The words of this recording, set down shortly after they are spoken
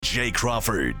Jay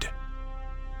Crawford,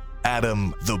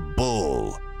 Adam the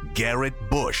Bull, Garrett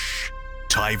Bush,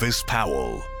 Tyvis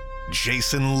Powell,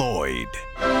 Jason Lloyd.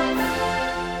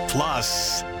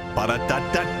 Plus,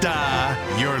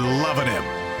 ba-da-da-da-da, you're loving him,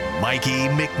 Mikey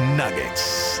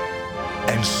McNuggets.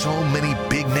 And so many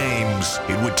big names,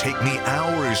 it would take me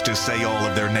hours to say all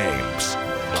of their names.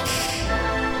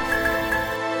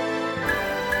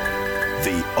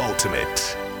 The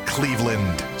ultimate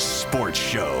Cleveland sports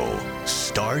show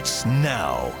starts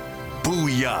now.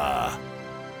 Booyah!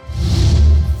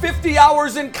 50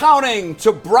 hours and counting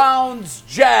to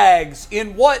Browns-Jags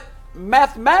in what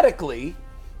mathematically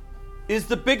is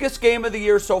the biggest game of the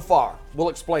year so far. We'll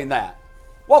explain that.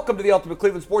 Welcome to the Ultimate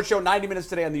Cleveland Sports Show. 90 minutes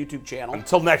today on the YouTube channel.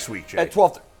 Until next week, Jay. At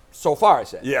 12. So far, I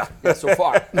said. Yeah. So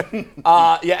far.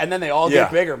 And then they all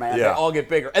get bigger, man. Yeah. They all get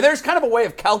bigger. And there's kind of a way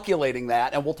of calculating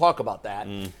that, and we'll talk about that.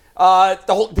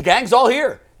 The gang's all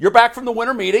here. You're back from the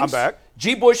winter meetings. I'm back.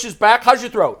 G. Bush is back. How's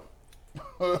your throat?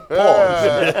 Woo!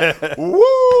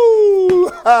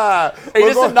 Hey,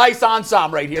 this is a nice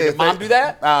ensemble right here. Did Mom do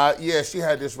that? Yeah, she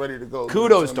had this ready to go.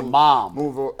 Kudos to Mom.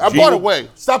 Move over. By the way,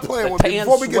 stop playing with me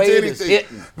before we get to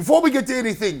anything. Before we get to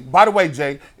anything, by the way,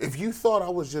 Jay, if you thought I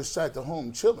was just sat at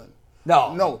home chilling,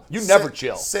 no, you never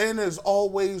chill. Santa's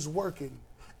always working,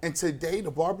 and today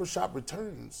the barbershop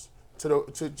returns to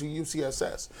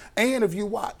UCSS. And if you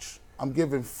watch, I'm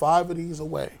giving 5 of these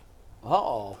away.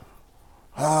 Uh-oh.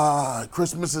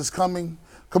 Christmas is coming.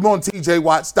 Come on, TJ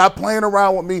Watt. Stop playing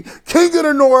around with me. King of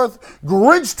the North,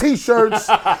 Grinch t-shirts,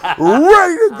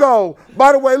 ready to go.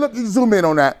 By the way, look, you zoom in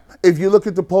on that. If you look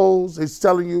at the polls, it's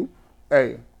telling you,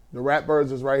 hey, the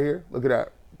Ratbirds is right here. Look at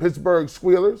that. Pittsburgh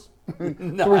Squealers,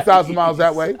 3,000 miles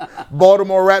that way.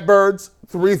 Baltimore Ratbirds,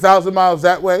 3,000 miles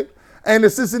that way. And the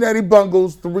Cincinnati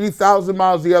Bungles, 3,000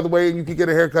 miles the other way, and you can get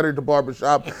a haircut at the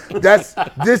barbershop. This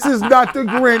is not the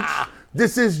Grinch.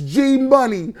 This is G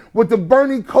Money with the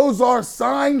Bernie Kosar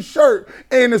signed shirt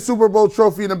and the Super Bowl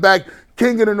trophy in the back.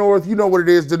 King of the North, you know what it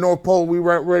is, the North Pole. We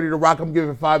ready to rock. I'm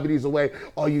giving 5 of these away.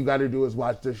 All you got to do is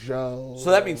watch the show. So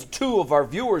that means 2 of our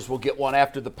viewers will get one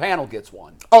after the panel gets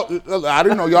one. Oh, I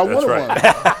didn't know y'all wanted one.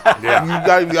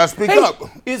 Yeah. You got to speak up.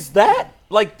 Is that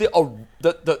like the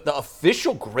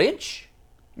official Grinch?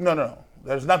 No.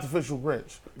 That's not the official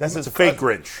Grinch. That's his fake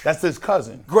cousin. Grinch. That's his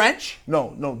cousin. Grinch?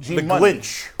 No, G The Money.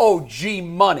 Glinch. Oh, G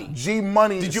Money. G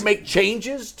Money. Did you make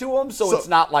changes to him so it's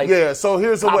not like so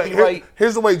here's the way.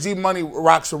 Here's the way G Money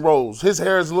rocks and rolls. His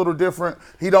hair is a little different.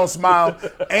 He don't smile,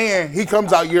 and he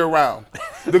comes out year round.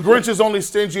 The Grinch is only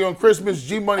stingy on Christmas.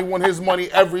 G Money won his money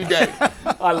every day.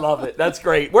 I love it. That's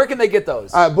great. Where can they get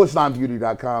those?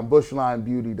 Bushlinebeauty.com.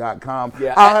 Bushlinebeauty.com.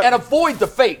 Yeah, and avoid the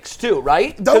fakes too,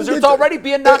 right? Because it's already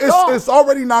being knocked off. It's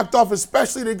already knocked off,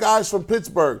 especially the guys from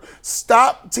Pittsburgh.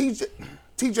 Stop,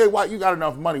 TJ Watt, you got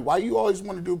enough money. Why you always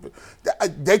want to do? I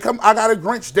got a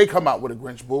Grinch. They come out with a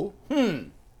Grinch, bull.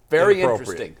 Very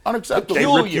interesting. Unacceptable. They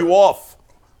rip you off.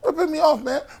 Ripping me off,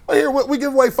 man. But here, we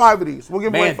give away 5 of these. We'll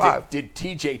give away 5. Did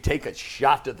TJ take a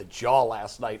shot to the jaw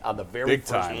last night on the very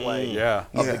first play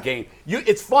of the game?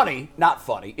 It's funny, not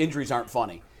funny. Injuries aren't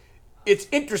funny. It's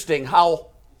interesting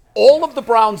how all of the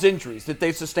Browns' injuries that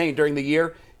they've sustained during the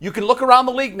year, you can look around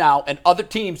the league now, and other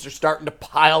teams are starting to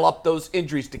pile up those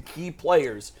injuries to key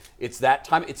players. It's that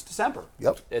time. It's December.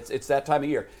 Yep. It's that time of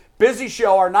year. Busy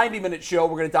show, our 90-minute show.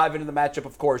 We're going to dive into the matchup,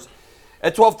 of course.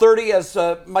 At 12:30, as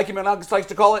Mikey McNuggets likes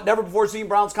to call it, never before seen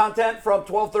Browns content from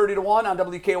 12:30 to 1 on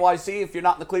WKYC. If you're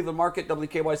not in the Cleveland market,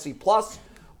 WKYC Plus,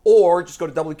 or just go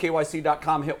to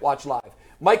WKYC.com, hit watch live.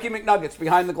 Mikey McNuggets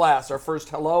behind the glass. Our first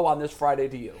hello on this Friday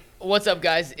to you. What's up,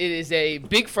 guys? It is a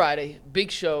big Friday,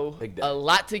 big show, Big day. a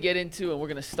lot to get into, and we're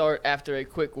going to start after a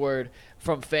quick word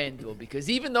from FanDuel, because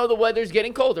even though the weather's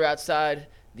getting colder outside,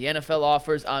 the NFL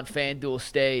offers on FanDuel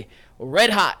stay red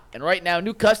hot. And right now,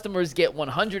 new customers get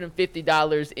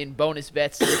 $150 in bonus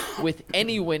bets with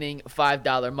any winning $5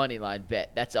 moneyline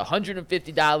bet. That's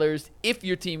 $150 if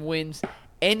your team wins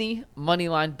any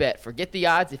moneyline bet. Forget the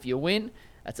odds. If you win,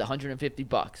 that's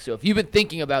 $150. So if you've been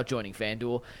thinking about joining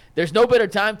FanDuel, there's no better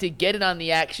time to get in on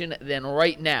the action than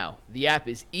right now. The app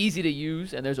is easy to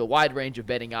use, and there's a wide range of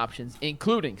betting options,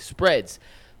 including spreads,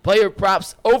 player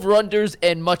props, over-unders,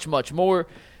 and much, much more.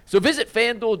 So visit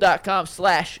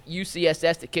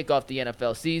FanDuel.com/UCSS to kick off the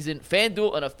NFL season.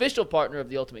 FanDuel, an official partner of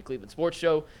the Ultimate Cleveland Sports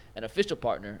Show, an official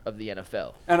partner of the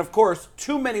NFL. And, of course,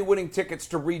 too many winning tickets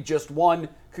to read just one.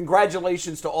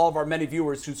 Congratulations to all of our many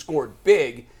viewers who scored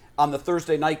big on the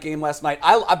Thursday night game last night.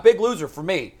 A big loser for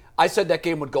me. I said that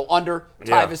game would go under.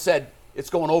 Yeah. Tyvis said it's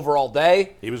going over all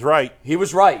day. He was right. He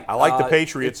was right. I like the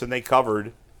Patriots, and they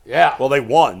covered. Yeah. Well, they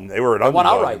won. They were an underdog. won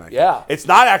outright, in that game. yeah. It's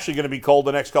not actually going to be cold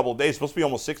the next couple of days. It's supposed to be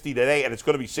almost 60 today, and it's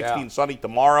going to be 60 and sunny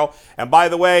tomorrow. And by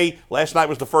the way, last night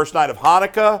was the first night of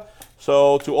Hanukkah.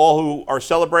 So to all who are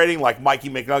celebrating, like Mikey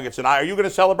McNuggets and I, are you going to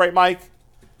celebrate, Mike?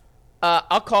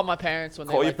 I'll call my parents when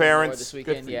Call they your like me more parents. this Good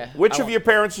weekend. for you. Yeah. Which of your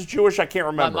parents is Jewish? I can't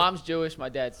My remember. mom's Jewish. My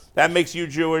dad's. That makes you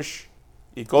Jewish.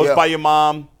 It goes Yeah. by your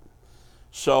mom.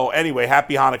 So anyway,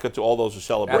 happy Hanukkah to all those who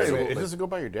celebrate. Absolutely. it. It doesn't go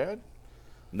by your dad?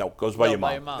 No, it goes by your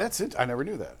By mom. That's it. I never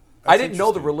knew that. I That's didn't know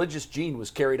the interesting. religious gene was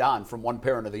carried on from one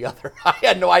parent to the other. I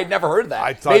had never heard that.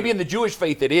 I thought- Maybe in the Jewish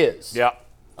faith it is. Yeah,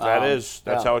 that's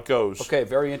yeah. how it goes. Okay,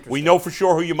 very interesting. We know for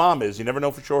sure who your mom is. You never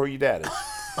know for sure who your dad is.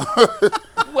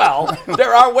 Well,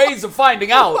 there are ways of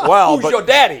finding out Well, who's but- your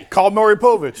daddy. Call Maury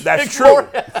Povich. That's true.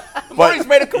 Maury's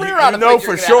made a career out you of know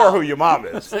figuring for that sure out. who your mom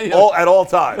is at all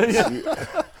times.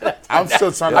 I'm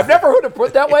still trying to. I've never heard it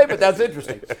put that way, but that's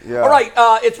interesting. Yeah. All right,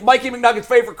 it's Mikey McNugget's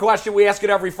favorite question. We ask it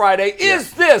every Friday.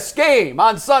 Is this game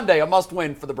on Sunday a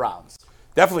must-win for the Browns?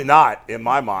 Definitely not in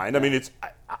my mind. I mean, it's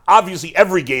obviously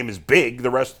every game is big the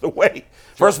rest of the way.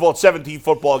 First of all, it's 17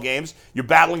 football games. You're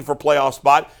battling for a playoff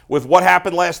spot. With what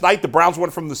happened last night, the Browns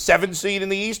went from the 7 seed in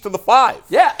the East to the 5.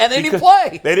 Yeah, and they didn't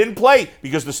play. They didn't play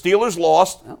because the Steelers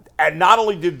lost. And not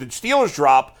only did the Steelers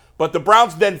drop, but the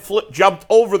Browns then jumped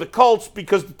over the Colts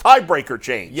because the tiebreaker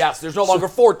changed. Yes, there's no longer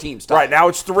 4 teams. Right, now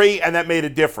it's 3, and that made a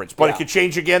difference. But Yeah. it could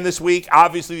change again this week.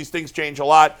 Obviously, these things change a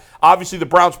lot. Obviously, the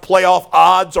Browns' playoff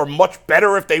odds are much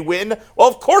better if they win. Well,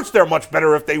 of course they're much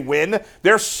better if they win.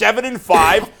 They're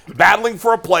 7-5, battling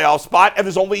for a playoff spot, and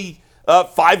there's only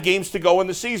 5 games to go in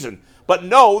the season. But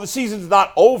no, the season's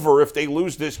not over if they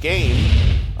lose this game.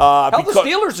 Hell, the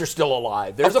Steelers are still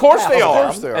alive. There's Of course a path they are. there Of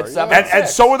course they are, at yeah. 7 and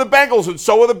so are the Bengals, and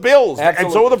so are the Bills, and so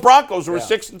Absolutely. are the Broncos, who are Yeah.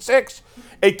 6-6.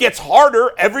 It gets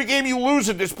harder. Every game you lose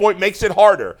at this point makes it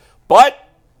harder. But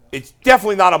it's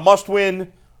definitely not a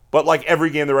must-win. But like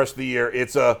every game the rest of the year,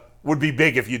 would be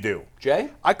big if you do. Jay?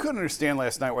 I couldn't understand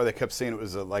last night why they kept saying it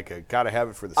was like a gotta have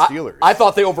it for the Steelers. I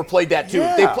thought they overplayed that too.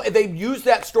 Yeah. They used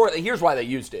that story. Here's why they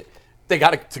used it. They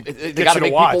got to you make to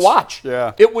people watch. watch.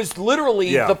 Yeah. It was literally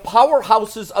Yeah. the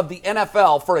powerhouses of the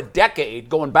NFL for a decade,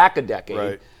 going back a decade,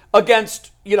 Right.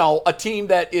 against a team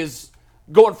that is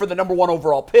going for the number 1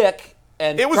 overall pick.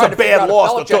 And It was trying a to figure bad out if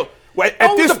loss. Belichick- At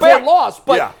No, it this was a bad point- loss,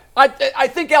 but Yeah. I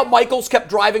think Al Michaels kept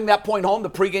driving that point home. The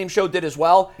pregame show did as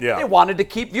well. Yeah. They wanted to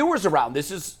keep viewers around.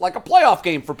 This is like a playoff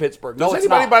game for Pittsburgh. No, Does it's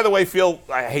anybody, not. by the way, feel,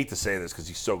 I hate to say this because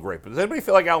he's so great, but does anybody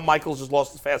feel like Al Michaels has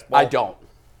lost his fastball? I don't.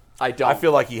 I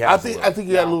feel like he has. I think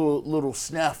he had a little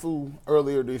snafu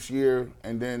earlier this year,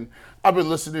 and then I've been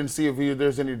listening to see if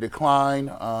there's any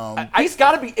decline. He's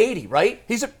got to be 80, right?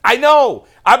 I know.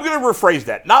 I'm going to rephrase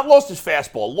that. Not lost his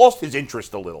fastball, lost his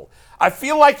interest a little. I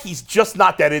feel like he's just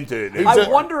not that into it. I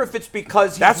wonder if it's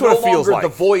because he's That's no what it feels longer the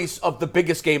like. voice of the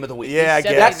biggest game of the week. Yeah, I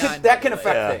He's guess. 79, That can by the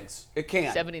affect way. things. It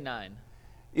can. 79.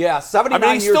 Yeah, 79 I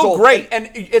mean, he's years still old. great. And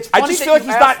it's funny I just that feel like you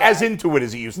he's asked not as that. into it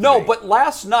as he used to No, be. but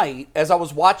last night, as I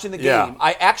was watching the game, Yeah.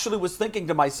 I actually was thinking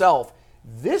to myself,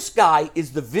 this guy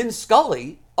is the Vin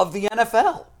Scully of the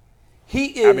NFL. He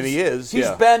is. I mean, he is, He's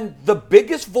yeah. been the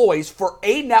biggest voice for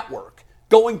a network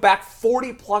going back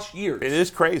 40-plus years. It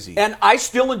is crazy. And I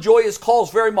still enjoy his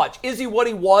calls very much. Is he what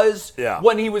he was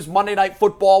when he was Monday Night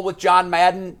Football with John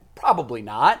Madden? Probably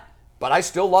not. But I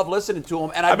still love listening to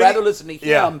him, and I'd mean, rather listen to him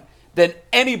yeah. than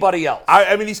anybody else.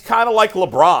 I mean, he's kind of like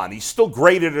LeBron. He's still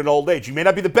great at an old age. He may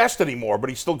not be the best anymore, but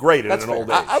he's still great at That's an fair. old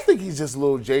age. I think he's just a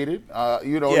little jaded. Yeah,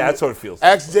 that's what it feels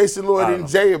Ask Jason Lloyd I and don't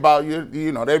Jay about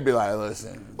they'd be like,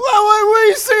 listen. what are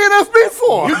you saying FB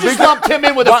for? You just lumped him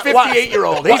in with a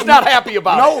 58-year-old. He's not happy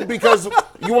about it. No, because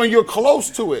when you're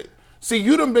close to it. See,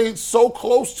 you done been so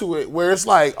close to it where it's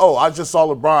like, oh, I just saw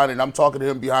LeBron and I'm talking to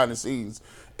him behind the scenes.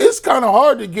 It's kind of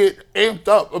hard to get amped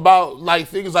up about like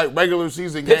things like regular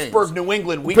season games. Pittsburgh, New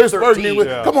England, week Pittsburgh, 13. New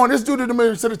England. Come on, this dude done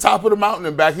made it to the top of the mountain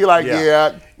and back. He like,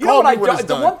 Yeah. You know call what me when it's the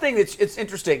done. one thing that's it's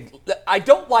interesting, I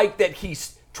don't like that he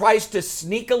tries to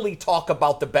sneakily talk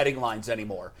about the betting lines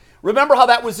anymore. Remember how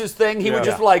that was his thing? He would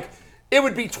just it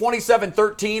would be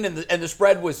 27-13 and the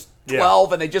spread was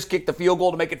 12 and they just kicked the field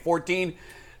goal to make it 14.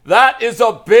 That is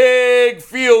a big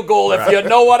field goal, if you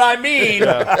know what I mean.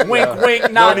 Wink,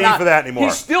 wink, nod, need nod. for that anymore. He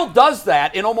still does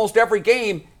that in almost every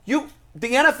game. The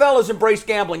NFL has embraced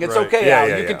gambling. It's Right. okay, Yeah, Al.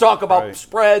 yeah, You yeah. can talk about Right.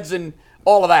 spreads and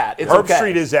all of that. It's Herb okay.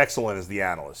 Street is excellent as the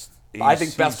analyst. I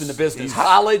think best in the business,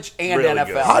 college and really NFL.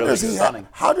 good. How Really does good. he Stunning.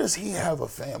 how does he have a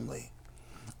family?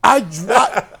 How It's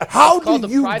called do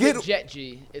the you private get jet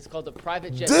G. It's called the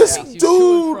private jet. this Jet. Takes you to and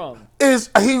dude from. is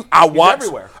I watch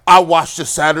everywhere. I watched the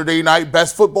Saturday night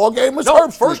best football game was No,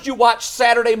 Herbstreit. first you watch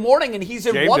Saturday morning, and he's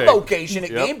in Game one day. location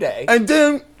at Yep. game day. And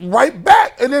then right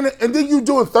back, and then you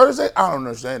do it Thursday. I don't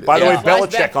understand it. By the way, Yeah. Flies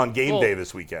back Belichick on game full. day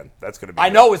this weekend. That's going to be. I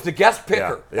good. know, as the guest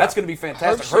picker. Yeah. That's going to be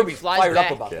fantastic. Herbstreit Herbie's flies fired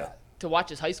back up about that. to watch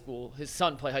his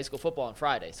son play high school football on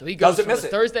Friday. So he goes Doesn't from miss the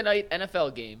it. Thursday night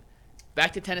NFL game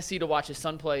back to Tennessee to watch his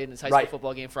son play in his high school Right.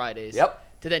 football game Fridays. Yep.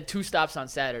 To then 2 stops on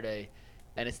Saturday,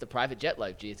 and it's the private jet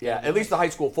life. Gee, it's gotta Yeah, be at least the nice. high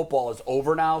school football is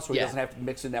over now, so he Yeah. doesn't have to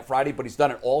mix in that Friday, but he's done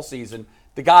it all season.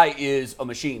 The guy is a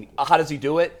machine. How does he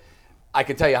do it? I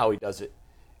can tell you how he does it.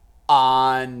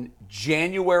 On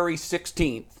January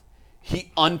 16th,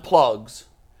 he unplugs,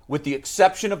 with the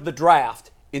exception of the draft,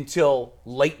 until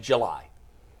late July.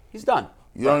 He's done.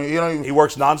 you don't even, He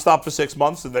works nonstop for 6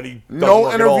 months, and then he doesn't no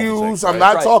work at all for interviews. 6, I'm right?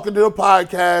 not Right. talking to the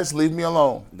podcast. Leave me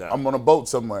alone. No. I'm on a boat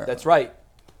somewhere. That's right.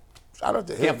 Shout out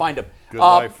to him. Can't find him. Good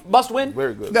life. Must win?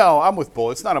 Very good. No, I'm with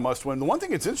Bull. It's not a must-win. The one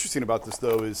thing that's interesting about this,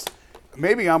 though, is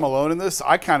maybe I'm alone in this.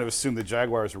 I kind of assumed the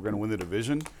Jaguars were going to win the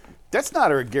division. That's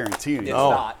not a guarantee It's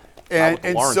anymore. not. And, with the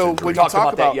and Lawrence so injury. when We you talked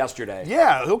talk about that yesterday.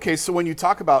 Yeah, okay. So when you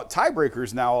talk about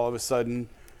tiebreakers now, all of a sudden,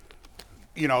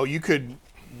 you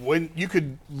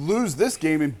could lose this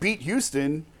game and beat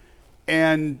Houston,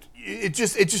 and it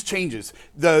just changes.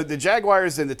 The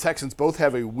Jaguars and the Texans both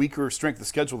have a weaker strength of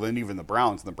schedule than even the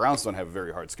Browns, and the Browns don't have a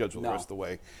very hard schedule the No. rest of the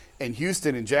way. And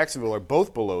Houston and Jacksonville are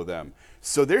both below them,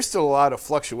 so there's still a lot of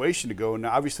fluctuation to go. And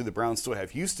obviously, the Browns still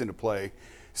have Houston to play.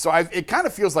 So it kind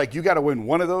of feels like you got to win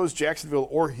one of those, Jacksonville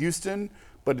or Houston,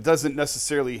 but it doesn't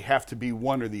necessarily have to be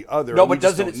one or the other. No, We but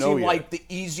just doesn't it don't know seem yet. like the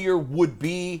easier would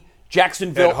be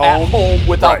Jacksonville at home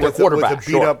without their With quarterback? a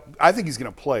beat up, I think he's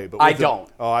going to play. But I with a- don't.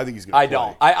 Oh, I think he's going to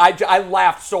play. I don't. I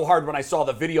laughed so hard when I saw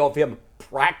the video of him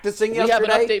practicing We have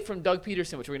yesterday. an update from Doug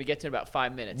Peterson, which we're going to get to in about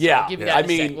 5 minutes. Yeah, I'll give you that I in a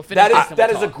sec. mean We'll finish this and that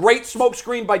we'll is a talk. great smoke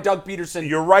screen by Doug Peterson.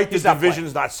 You're right. The He's not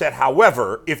division's not set.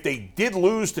 However, if they did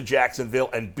lose to Jacksonville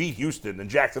and beat Houston, then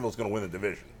Jacksonville's going to win the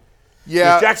division.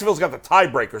 Yeah. Because Jacksonville's got the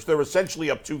tiebreakers. They're essentially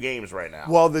up 2 games right now.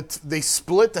 Well, they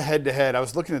split the head-to-head. I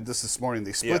was looking at this morning.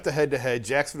 They split Yeah. the head-to-head.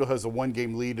 Jacksonville has a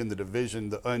 1-game lead in the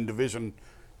division.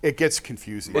 It gets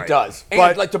confusing. It does. And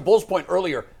But- like to Bull's point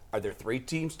earlier, are there 3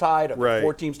 teams tied? Are there Right.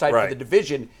 4 teams tied Right. for the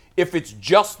division? If it's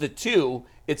just the 2,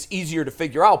 it's easier to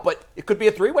figure out. But it could be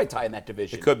a 3-way tie in that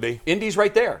division. It could be. Indy's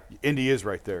right there. Indy is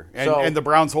right there. And, So- and the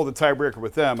Browns hold the tiebreaker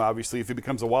with them, obviously, if it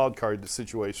becomes a wild card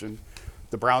situation.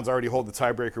 The Browns already hold the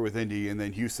tiebreaker with Indy, and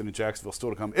then Houston and Jacksonville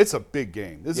still to come. It's a big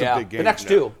game. This is Yeah, a big game. the next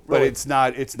 2, But really. it's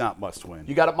not must win.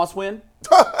 You got it must win?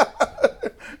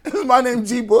 Is my name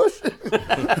G. Bush?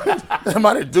 Am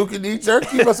I the Duke of Knee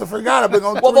Jerky? You must have forgot. I've been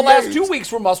on Well, the 3 last days. 2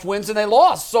 weeks were must wins and they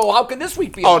lost. So how can this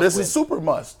week be? A Oh, must this win? is super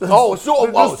must. Oh,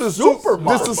 this is super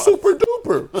must. This is super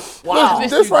duper. Wow. Look,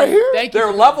 this right here. Thank you There for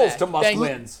are coming levels back. to must Thank you.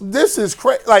 wins. This is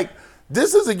crazy. Like,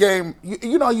 this is a game.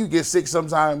 You know, you get sick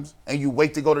sometimes and you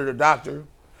wait to go to the doctor.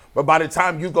 But by the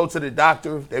time you go to the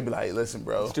doctor, they be like, hey, listen,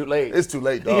 bro. It's too late. It's too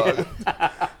late, dog.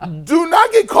 Do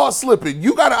not get caught slipping.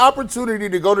 You got an opportunity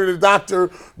to go to the doctor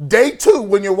day 2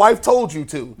 when your wife told you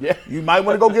to. Yeah. You might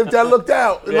want to go get that looked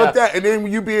out. Yeah. Looked at. And then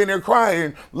when you be in there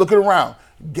crying, looking around.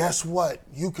 Guess what?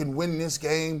 You can win this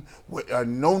game with a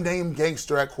no-name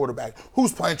gangster at quarterback.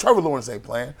 Who's playing? Trevor Lawrence ain't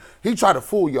playing. He tried to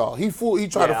fool y'all. He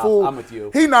tried to Yeah, fool. I'm with you.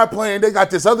 He not playing. They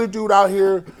got this other dude out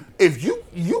here. If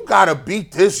you gotta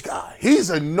beat this guy.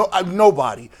 He's a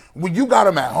nobody. When you got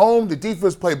him at home, the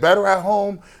defense play better at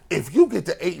home. If you get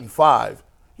to 8-5,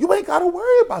 you ain't gotta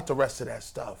worry about the rest of that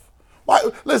stuff. Why?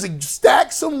 Listen,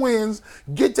 stack some wins,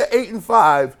 get to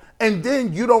 8-5, and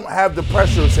then you don't have the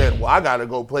pressure of saying, "Well, I gotta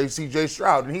go play C.J.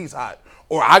 Stroud and he's hot,"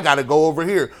 or "I gotta go over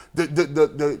here."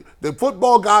 The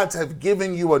football gods have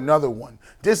given you another one.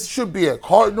 This should be a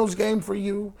Cardinals game for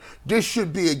you. This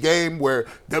should be a game where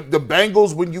the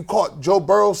Bengals, when you caught Joe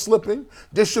Burrow slipping,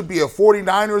 this should be a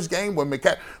 49ers game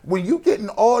when you getting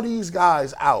all these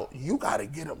guys out, you got to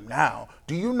get them now.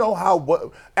 Do you know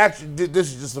actually,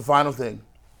 this is just the final thing.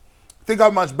 Think how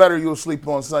much better you'll sleep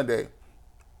on Sunday.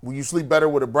 Will you sleep better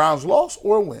with a Browns loss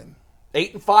or a win?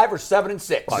 8-5 or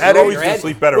 7-6. That When always your gonna head-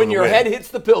 sleep better when with a your win. head hits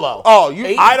the pillow. Oh,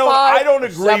 8-5, I don't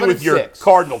agree with your 7-6.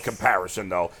 Cardinal comparison,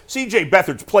 though. C.J.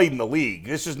 Beathard's played in the league.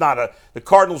 This is not the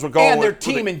Cardinals were going And their with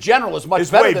team in general is much It's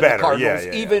better way than better, the Cardinals,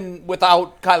 yeah. even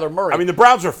without Kyler Murray. I mean, the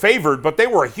Browns are favored, but they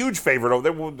were a huge favorite. They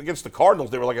were against the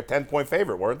Cardinals. They were like a 10-point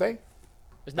favorite, weren't they?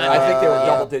 It's I think they were yeah.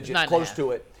 double digits, 9.5. close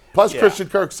to it. Plus Yeah. Christian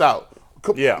Kirk's out.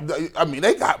 Yeah. I mean,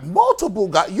 they got multiple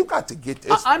guys. You got to get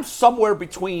this. I'm somewhere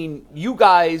between you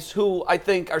guys who I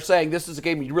think are saying this is a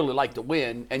game you'd really like to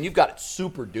win, and you've got it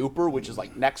super duper, which is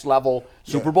like next level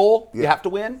Super Bowl. You have to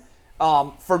win.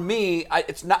 For me,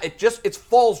 it's not. It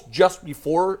falls just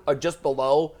before, just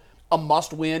below. a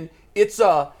must-win. It's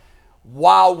a,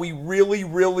 wow, we really,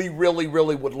 really, really,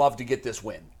 really would love to get this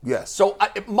win. Yes. So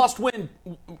must-win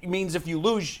means if you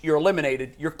lose, you're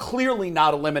eliminated. You're clearly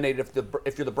not eliminated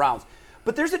if you're the Browns.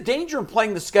 But there's a danger in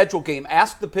playing the schedule game.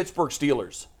 Ask the Pittsburgh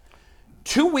Steelers.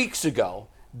 2 weeks ago,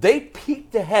 they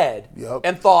peeked ahead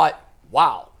and thought,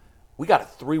 wow, we got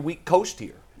a 3-week coast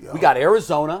here. We got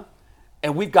Arizona,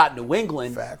 and we've got New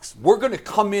England. Facts. We're going to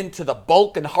come into the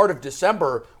bulk and heart of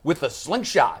December with a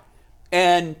slingshot.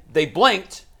 And they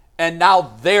blinked, and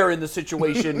now they're in the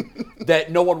situation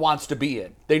that no one wants to be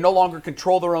in. They no longer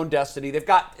control their own destiny. They've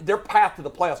got their path to the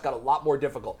playoffs got a lot more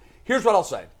difficult. Here's what I'll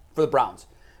say for the Browns.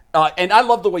 And I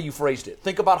love the way you phrased it.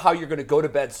 Think about how you're going to go to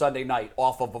bed Sunday night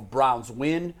off of a Browns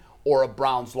win or a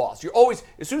Browns loss. You're always,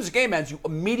 as soon as the game ends, you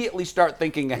immediately start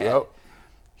thinking ahead. Yep.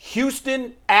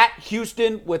 Houston at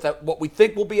Houston with what we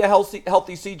think will be a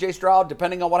healthy C.J. Stroud,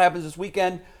 depending on what happens this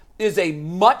weekend, is a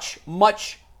much,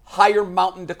 much higher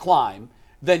mountain to climb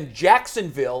than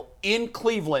Jacksonville in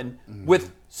Cleveland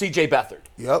with C.J. Beathard.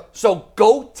 Yep. So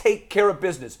go take care of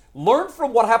business. Learn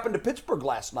from what happened to Pittsburgh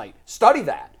last night. Study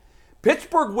that.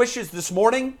 Pittsburgh wishes this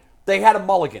morning they had a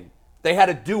mulligan. They had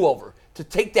a do-over to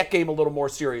take that game a little more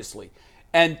seriously.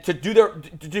 And to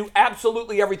do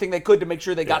absolutely everything they could to make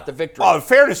sure they got the victory. Well, in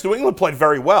fairness, New England played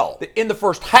very well. In the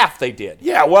first half, they did.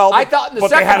 Yeah, well, I thought in the but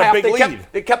second they had half, a big lead.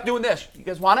 they kept doing this. You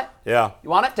guys want it? Yeah. You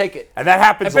want it? Take it. And that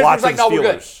happens a lot to the Pittsburgh's like, no,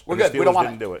 Steelers. we're good. The We don't Steelers want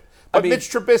didn't it. do it. But mean, Mitch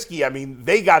Trubisky, I mean,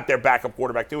 they got their backup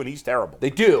quarterback too, and he's terrible. They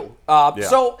do.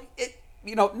 So,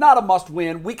 not a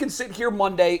must-win. We can sit here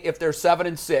Monday if they're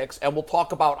 7-6, and we'll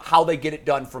talk about how they get it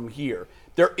done from here.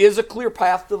 There is a clear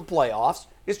path to the playoffs.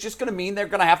 It's just going to mean they're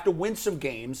going to have to win some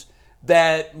games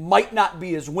that might not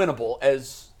be as winnable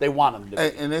as they want them to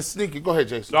be. And it's sneaky. Go ahead,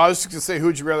 Jason. No, I was just going to say,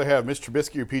 who'd you rather have, Mitch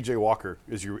Trubisky or P.J. Walker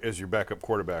as your backup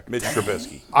quarterback? Mitch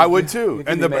Trubisky. I would too.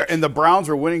 Give me Mitch. And the Browns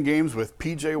were winning games with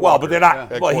P.J. Walker. Well, but they're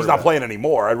not. at Well, he's not quarterback. playing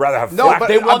anymore. I'd rather have. No, Flack. but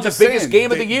They won I'm the just biggest saying,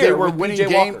 game of the year They were with winning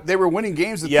P.J. Walker. They were winning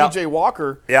games with Yeah. P.J.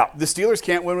 Walker. Yeah. The Steelers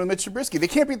can't win with Mitch Trubisky. They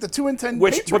can't beat the 2-10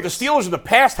 But Patriots. the Steelers in the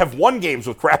past have won games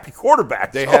with crappy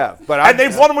quarterbacks. They so- have, but and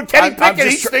they've won them with Kenny Pickett.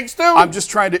 He stinks too. I'm just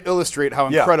trying to illustrate how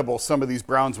Yeah. incredible some of these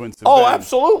Browns wins have Oh, been.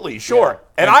 absolutely, sure. Yeah.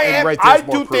 And And right I there's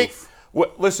more do think.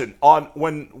 proof. Listen,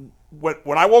 when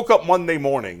I woke up Monday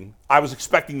morning, I was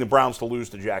expecting the Browns to lose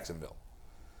to Jacksonville.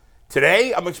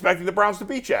 Today, I'm expecting the Browns to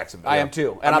beat Jacksonville. I am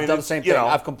too. And I've done the same thing.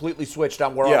 I've completely switched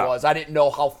on where I was. I didn't know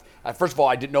how. First of all,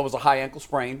 I didn't know it was a high ankle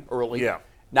sprain early. Yeah.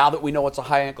 Now that we know it's a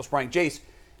high ankle sprain, Jace,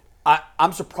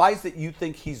 I'm surprised that you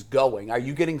think he's going. Are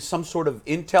you getting some sort of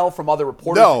intel from other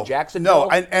reporters in Jacksonville?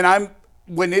 No, and I'm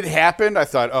when it happened, I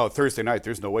thought, oh, Thursday night,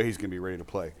 there's no way he's going to be ready to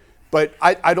play. But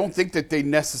I don't think that they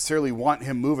necessarily want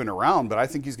him moving around, but I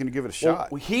think he's going to give it a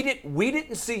shot. We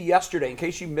didn't see yesterday, in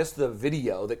case you missed the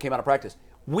video that came out of practice,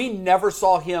 we never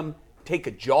saw him take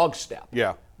a jog step.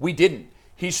 Yeah. We didn't.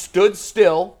 He stood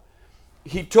still.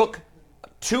 He took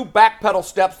 2 back pedal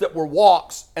steps that were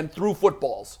walks and threw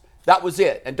footballs. That was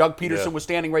it. And Doug Peterson was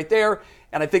standing right there,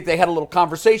 and I think they had a little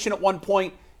conversation at one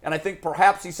point, and I think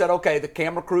perhaps he said, okay, the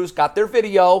camera crews got their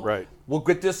video. Right. We'll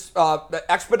get this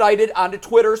expedited onto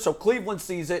Twitter so Cleveland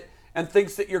sees it and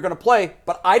thinks that you're going to play.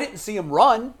 But I didn't see him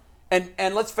run.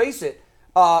 And let's face it,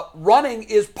 running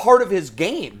is part of his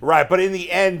game. Right, but in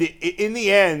the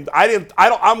end,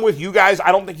 I'm with you guys.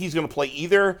 I don't think he's going to play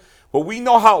either. But we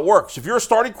know how it works. If you're a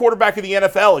starting quarterback in the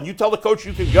NFL and you tell the coach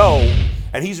you can go,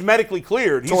 and he's medically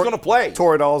cleared, he's going to play.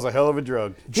 Toradol is a hell of a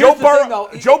drug. Joe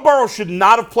Burrow should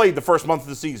not have played the first month of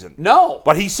the season. No,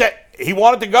 but he said he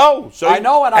wanted to go. So I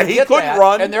know, and he couldn't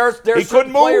run. And there's he certain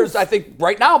couldn't players. move. I think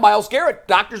right now, Myles Garrett,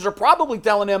 doctors are probably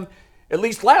telling him, at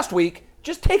least last week,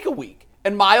 just take a week.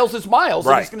 And Miles is Miles,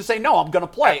 and he's going to say, no, I'm going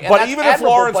to play. And but even if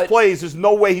Lawrence plays, there's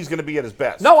no way he's going to be at his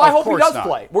best. No, I hope he does not.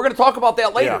 play. We're going to talk about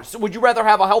that later. Yeah. So would you rather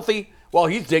have a healthy, well,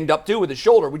 he's dinged up too with his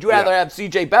shoulder. Would you rather have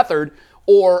C.J. Beathard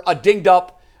or a dinged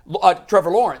up Trevor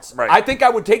Lawrence? Right. I think I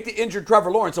would take the injured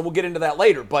Trevor Lawrence, and we'll get into that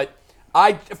later. But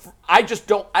I just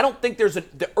don't think there's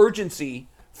the urgency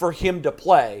for him to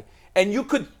play. And you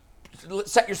could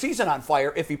set your season on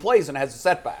fire if he plays and has a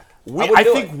setback. I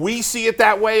think we see it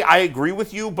that way. I agree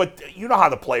with you, but you know how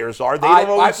the players are. They don't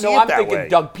always see it I'm that thinking way.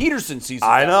 Doug Peterson sees it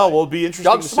I that know. way. Well, it'll be interesting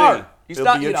Doug's to see. smart. He's It'll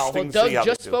not, be you know. interesting Well, to see Doug how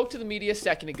just they do. spoke to the media a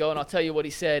second ago, and I'll tell you what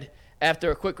he said after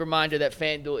a quick reminder that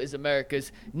FanDuel is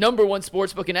America's #1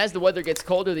 sportsbook. And as the weather gets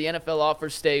colder, the NFL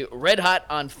offers stay red hot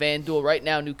on FanDuel. Right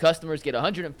now, new customers get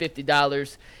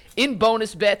 $150 in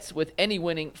bonus bets with any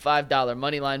winning $5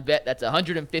 moneyline bet. That's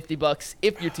 $150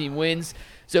 if your team wins.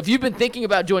 So if you've been thinking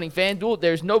about joining FanDuel,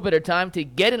 there's no better time to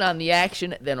get in on the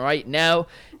action than right now.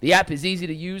 The app is easy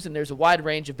to use, and there's a wide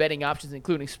range of betting options,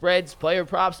 including spreads, player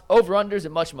props, over-unders,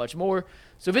 and much, much more.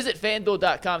 So visit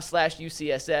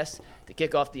FanDuel.com/UCSS to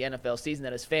kick off the NFL season.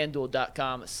 That is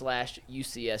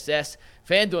FanDuel.com/UCSS.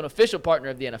 FanDuel, an official partner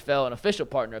of the NFL, an official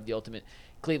partner of the Ultimate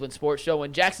Cleveland Sports Show.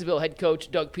 And Jacksonville head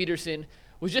coach Doug Peterson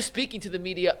was just speaking to the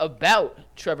media about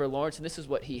Trevor Lawrence, and this is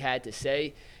what he had to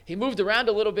say. He moved around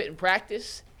a little bit in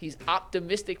practice. He's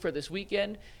optimistic for this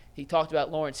weekend. He talked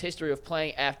about Lawrence's history of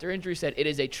playing after injury, said it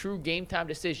is a true game-time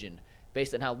decision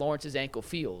based on how Lawrence's ankle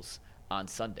feels on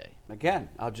Sunday. Again,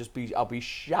 I'll be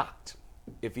shocked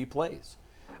if he plays.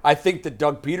 I think that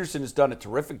Doug Peterson has done a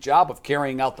terrific job of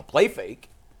carrying out the play fake.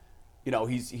 You know,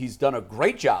 he's done a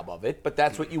great job of it, but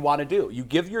that's what you want to do. You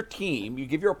give your team, you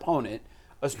give your opponent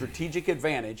a strategic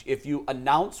advantage if you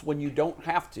announce when you don't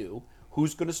have to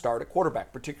who's going to start at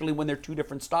quarterback, particularly when they're two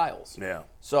different styles. Yeah.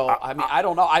 So, I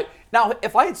don't know. Now,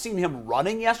 if I had seen him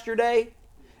running yesterday,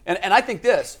 and I think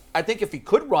if he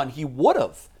could run, he would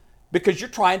have, because you're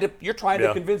trying to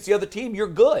convince the other team you're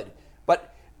good.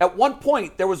 But at one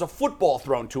point, there was a football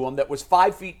thrown to him that was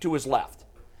 5 feet to his left.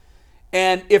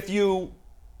 And if you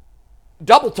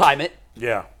double time it,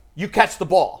 you catch the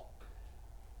ball.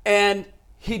 And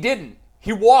he didn't.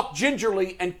 He walked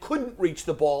gingerly and couldn't reach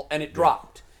the ball, and it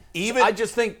dropped. I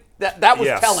just think that was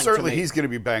telling certainly to me. he's going to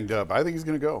be banged up. I think he's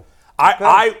going to go.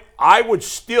 I would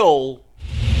still,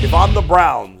 if I'm the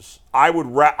Browns, I would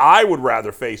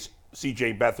rather face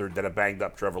C.J. Beathard than a banged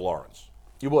up Trevor Lawrence.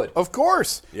 You would. Of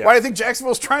course. Yeah. Why do you think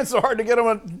Jacksonville's trying so hard to get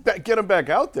him back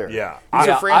out there? Yeah. He's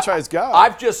a franchise guy.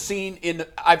 I've just seen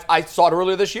I saw it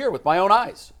earlier this year with my own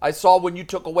eyes. I saw when you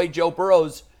took away Joe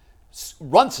Burrow's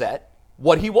run set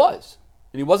what he was,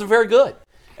 and he wasn't very good.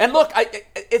 And look,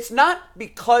 it's not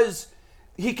because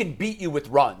he can beat you with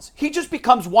runs. He just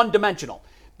becomes one-dimensional.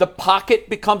 The pocket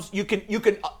becomes you can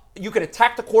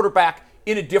attack the quarterback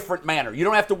in a different manner. You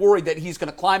don't have to worry that he's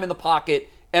going to climb in the pocket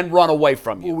and run away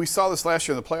from you. Well, we saw this last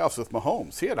year in the playoffs with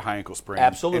Mahomes. He had a high ankle sprain.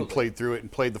 Absolutely. And played through it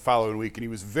and played the following week, and he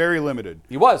was very limited.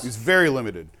 He was very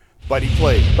limited, but he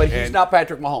played. But he's not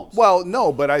Patrick Mahomes. Well,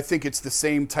 no, but I think it's the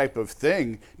same type of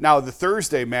thing. Now, the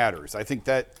Thursday matters. I think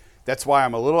that's why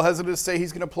I'm a little hesitant to say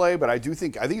he's going to play, but I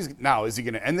think he's now. Is he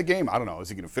going to end the game? I don't know. Is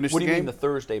he going to finish the game? What do you mean the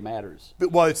Thursday matters?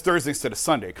 Well, it's Thursday instead of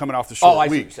Sunday, coming off the short week. I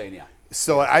see what you're saying, yeah.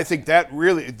 So I think that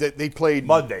really they played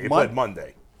Monday. He played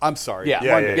Monday. I'm sorry. Yeah,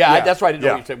 Monday. that's right. I didn't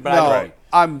know what you're saying. But No,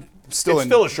 I'm still It's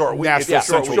still a short week. National It's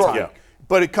a short Central week, Time. yeah.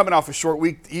 But coming off a short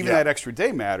week, even that extra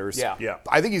day matters. Yeah.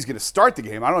 I think he's going to start the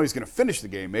game. I don't know if he's going to finish the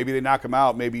game. Maybe they knock him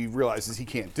out. Maybe he realizes he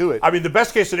can't do it. I mean, the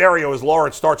best case scenario is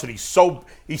Lawrence starts and he's so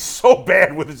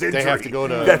bad with his injury They have to go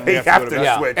to that they have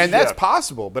to switch. And that's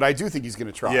possible, but I do think he's going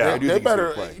to try. Yeah. I do They think he's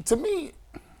better, going to play. to me,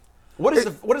 What is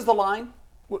the line?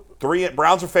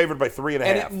 Browns are favored by 3.5.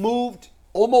 And it moved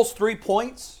almost 3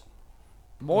 points.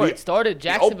 More. It started.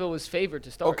 Jacksonville was favored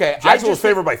to start. Okay, Jacksonville was just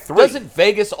think- favored by 3. Doesn't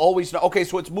Vegas always know? Okay,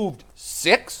 so it's moved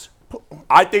 6.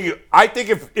 I think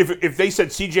if they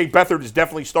said C.J. Beathard is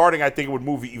definitely starting, I think it would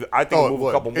move. I think it would move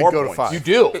a couple It'd more go to points. 5. You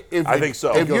do. I think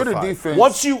so. If Go you're to the 5.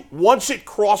 defense, Once it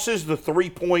crosses the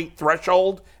 3-point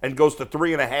threshold and goes to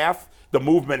 3.5, the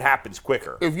movement happens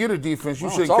quicker. if you're the defense, you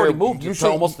Well, shouldn't it's already care. moved. You It's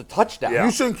shouldn't- almost a touchdown. Yeah.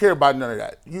 You shouldn't care about none of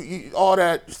that. You all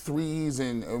that threes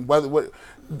and whether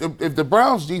if the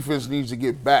Browns defense needs to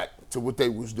get back to what they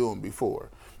was doing before.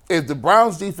 If the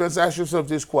Browns defense, ask yourself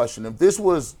this question: if this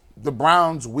was the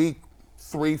Browns week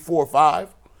 3, 4, 5,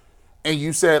 and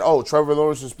you said, "Oh, Trevor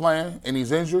Lawrence is playing and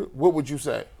he's injured," what would you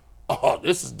say? "Oh,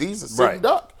 these are sitting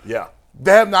duck." Yeah.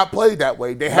 They have not played that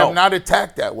way. They have not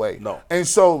attacked that way. No. And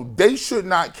so they should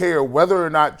not care whether or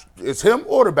not it's him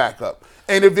or the backup.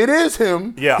 And if it is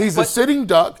him, he's a sitting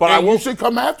duck, but and you should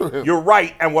come after him. You're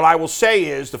right. And what I will say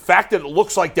is the fact that it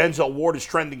looks like Denzel Ward is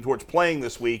trending towards playing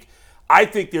this week, I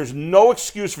think there's no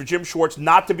excuse for Jim Schwartz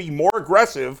not to be more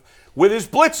aggressive with his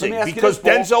blitzing because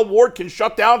Denzel Ward can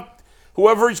shut down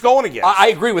whoever he's going against. I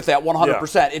agree with that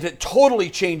 100%. It totally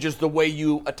changes the way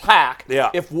you attack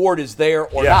if Ward is there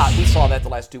or not. We saw that the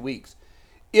last 2 weeks.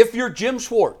 If you're Jim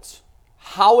Schwartz,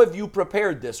 how have you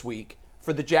prepared this week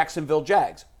for the Jacksonville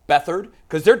Jags? Beathard,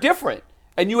 because they're different,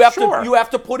 and you have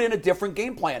to put in a different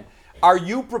game plan. Are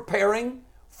you preparing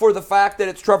for the fact that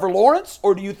it's Trevor Lawrence,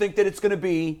 or do you think that it's going to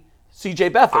be C.J.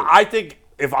 Beathard? I think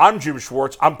if I'm Jim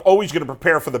Schwartz, I'm always going to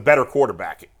prepare for the better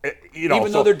quarterback.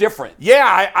 Even though they're different.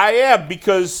 Yeah, I am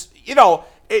because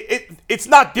it's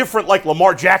not different like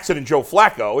Lamar Jackson and Joe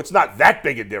Flacco. It's not that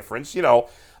big a difference, And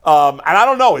I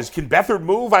don't know. Can Beathard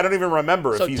move? I don't even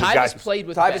remember if he's a guy. So Tyvus played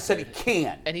with Tyvus Beathard, said he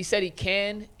can. And he said he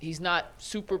can. He's not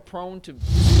super prone to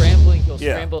scrambling. He'll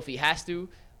scramble if he has to.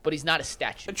 but he's not a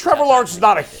statue. And Trevor Lawrence is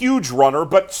not a huge runner,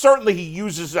 but certainly he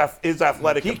uses his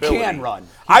athletic He ability. can run. He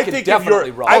I can think definitely if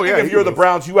you're, run. I Oh, think yeah, if he you're the can.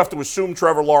 Browns, you have to assume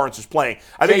Trevor Lawrence is playing.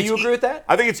 I Jay, think you agree with that?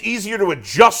 I think it's easier to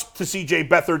adjust to C.J.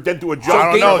 Beathard than to adjust. I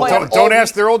don't game know. plan Don't all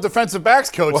ask week. their old defensive backs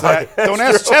coach that. that's Don't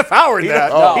ask true. Jeff Howard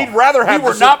that. No. He'd rather have We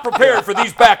were the- not prepared for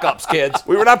these backups, kids.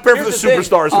 We were not prepared for Here's the thing,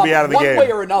 superstars to be out of the one game.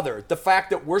 way or another, the fact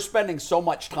that we're spending so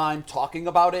much time talking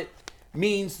about it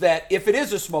means that if it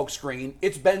is a smokescreen,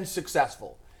 it's been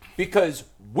successful because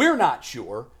we're not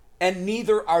sure, and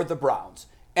neither are the Browns.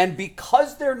 And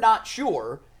because they're not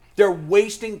sure, they're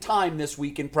wasting time this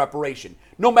week in preparation,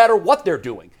 no matter what they're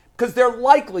doing, because they're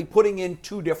likely putting in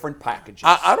two different packages.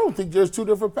 I don't think there's two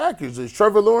different packages.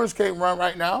 Trevor Lawrence can't run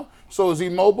right now, so is he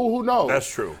mobile? Who knows? That's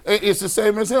true. It's the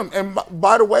same as him. And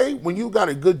by the way, when you got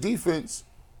a good defense,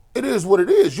 it is what it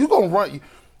is. You're gonna run.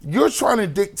 You're trying to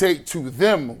dictate to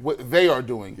them what they are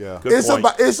doing. Yeah. Good point.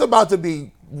 It's about to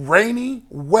be rainy,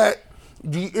 wet.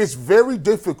 It's very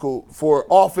difficult for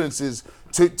offenses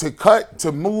to cut,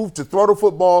 to move, to throw the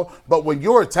football. But when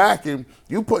you're attacking,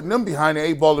 you putting them behind the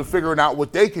 8 ball and figuring out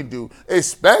what they can do,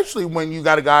 especially when you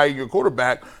got a guy, your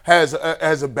quarterback has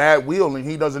a bad wheel and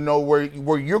he doesn't know where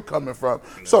you're coming from.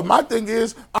 So my thing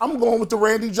is, I'm going with the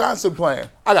Randy Johnson plan.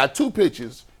 I got 2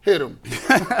 pitches. Hit him.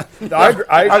 I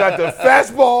got the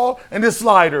fastball and the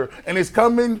slider, and it's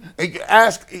coming. And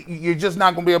you're just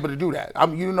not going to be able to do that.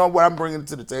 You know what I'm bringing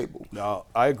to the table. No,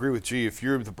 I agree with G. If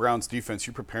you're the Browns defense,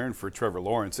 you're preparing for Trevor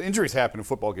Lawrence. Injuries happen in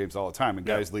football games all the time, and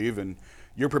guys leave, and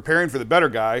you're preparing for the better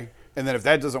guy. And then if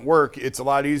that doesn't work, it's a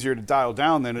lot easier to dial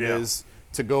down than it is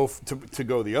to go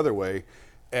the other way.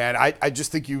 And I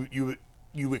just think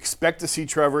you expect to see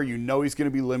Trevor. You know he's going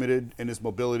to be limited in his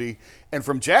mobility. And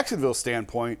from Jacksonville's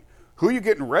standpoint, who are you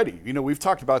getting ready? You know, we've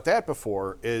talked about that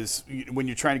before, is when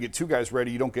you're trying to get 2 guys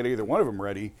ready, you don't get either one of them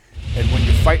ready. And when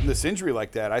you're fighting this injury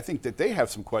like that, I think that they have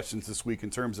some questions this week in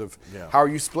terms of how are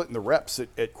you splitting the reps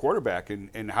at quarterback,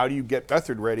 and how do you get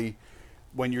Beathard ready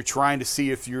when you're trying to see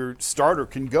if your starter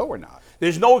can go or not.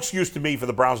 There's no excuse to me for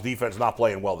the Browns defense not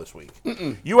playing well this week.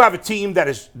 You have a team that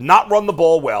has not run the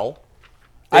ball well.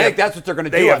 I think that's what they're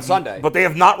going to do on Sunday. But they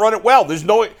have not run it well. There's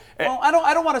no. Well, I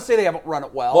don't want to say they haven't run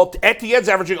it well. Well, Etienne's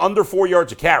averaging under 4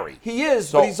 yards a carry. He is,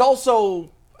 So- but he's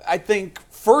also, I think,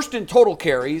 first in total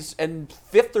carries and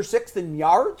 5th or 6th in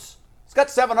yards. He's got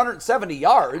 770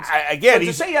 yards. Again, so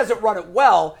to say he hasn't run it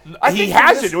well, I he think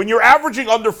hasn't. When you're averaging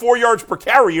under 4 yards per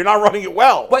carry, you're not running it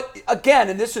well. But again,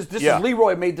 and this is Yeah.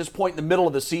 Leroy made this point in the middle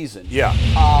of the season. yeah.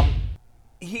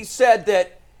 He said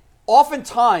that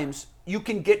oftentimes you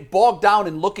can get bogged down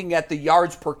in looking at the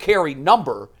yards per carry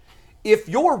number. If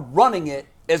you're running it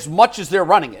as much as they're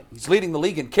running it, he's leading the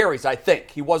league in carries, I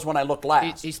think. He was when I looked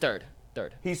last. He's third.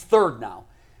 He's third now.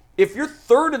 If you're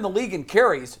third in the league in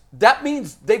carries, that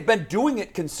means they've been doing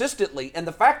it consistently. And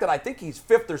the fact that I think he's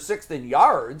 5th or 6th in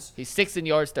yards He's 6th in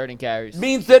yards, 3rd in carries.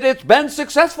 means that it's been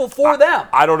successful for them.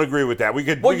 I don't agree with that.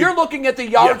 Well, you're looking at the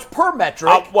yards per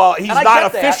metric. Well, he's and I not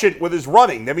get that. efficient with his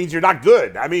running. That means you're not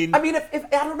good. I mean, if I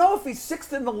don't know if he's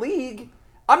 6th in the league.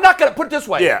 I'm not going to put it this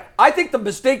way. Yeah. I think the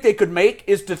mistake they could make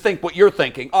is to think what you're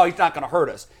thinking. Oh, he's not going to hurt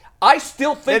us. I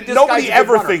still think this nobody guy's a good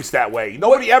ever runner. thinks that way.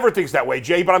 Nobody ever thinks that way,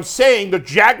 Jay. But I'm saying the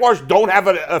Jaguars don't have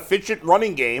an efficient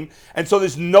running game, and so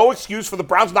there's no excuse for the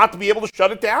Browns not to be able to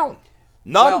shut it down.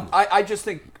 None. Well, I just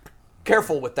think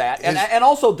careful with that. And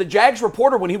also, the Jags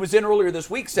reporter, when he was in earlier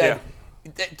this week, said,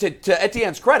 to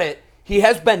Etienne's credit, he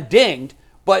has been dinged,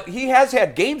 but he has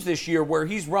had games this year where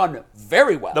he's run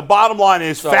very well. The bottom line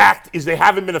is, fact is they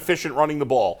haven't been efficient running the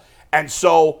ball. And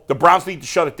so the Browns need to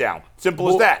shut it down. Simple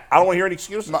as that. I don't want to hear any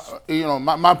excuses.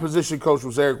 My position coach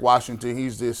was Eric Washington.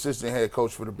 He's the assistant head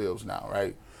coach for the Bills now,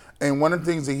 right? And one of the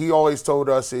things that he always told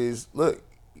us is, look,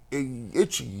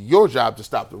 it's your job to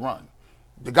stop the run.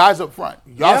 The guys up front,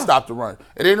 y'all stop the run.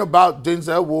 It ain't about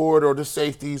Denzel Ward or the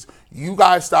safeties. You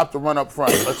guys stop the run up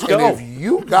front. Let's go. And if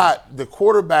you got the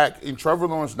quarterback in Trevor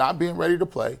Lawrence not being ready to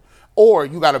play, or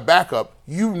you got a backup,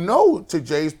 you know, to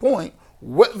Jay's point,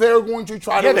 what they're going to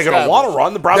try to they're going to want to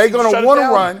run. The Browns They're need to going shut to it want to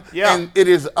down. run, Yeah. and it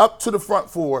is up to the front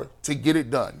four to get it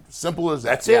done. Simple as that.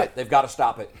 That's Yeah, it. they've got to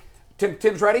stop it.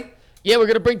 Tim's ready? Yeah, we're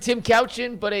going to bring Tim Couch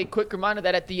in, but a quick reminder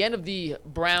that at the end of the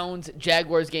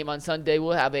Browns-Jaguars game on Sunday,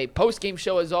 we'll have a post-game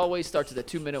show as always. Starts with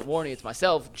a 2-minute warning. It's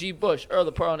myself, G. Bush, Earl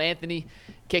the Pearl, and Anthony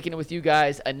kicking it with you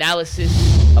guys. Analysis,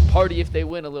 a party if they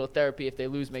win, a little therapy if they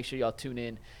lose. Make sure y'all tune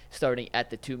in starting at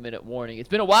the 2-minute warning. It's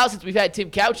been a while since we've had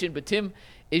Tim Couch in, but Tim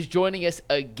is joining us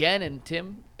again. And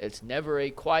Tim, it's never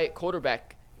a quiet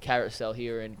quarterback carousel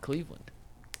here in Cleveland.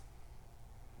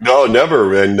 No,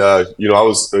 never. And I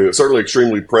was certainly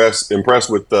extremely impressed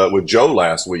with Joe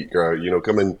last week.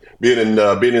 Being in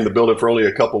the building for only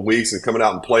a couple weeks and coming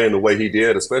out and playing the way he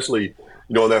did, especially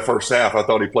in that first half. I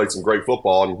thought he played some great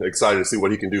football, and excited to see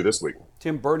what he can do this week.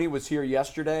 Tim, Bernie was here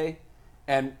yesterday,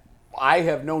 and I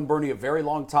have known Bernie a very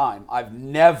long time. I've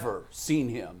never seen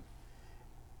him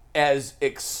as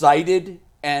excited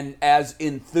and as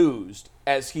enthused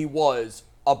as he was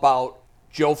about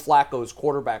Joe Flacco's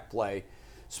quarterback play,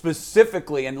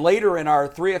 specifically. And later in our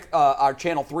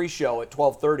Channel 3 show at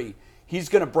 12:30, he's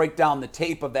going to break down the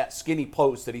tape of that skinny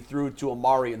post that he threw to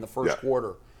Amari in the first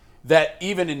quarter. That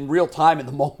even in real time in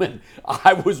the moment,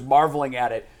 I was marveling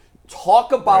at it.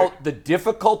 Talk about the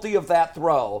difficulty of that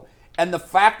throw and the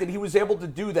fact that he was able to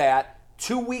do that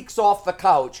 2 weeks off the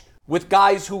couch with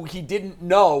guys who he didn't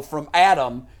know from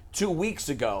Adam 2 weeks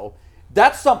ago.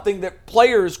 That's something that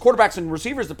players, quarterbacks and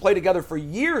receivers that play together for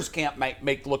years can't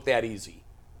make look that easy.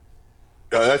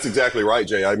 That's exactly right,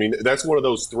 Jay. I mean, that's one of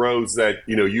those throws that,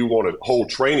 you want a whole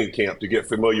training camp to get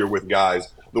familiar with guys,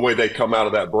 the way they come out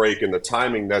of that break and the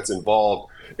timing that's involved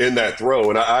in that throw.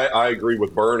 And I agree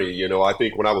with Bernie. I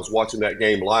think when I was watching that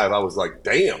game live, I was like,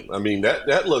 damn, I mean,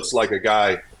 that looks like a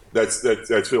guy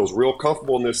that feels real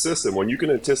comfortable in this system. When you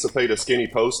can anticipate a skinny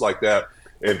post like that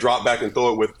and drop back and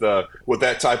throw it with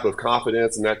that type of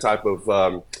confidence and that type of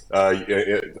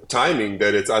timing,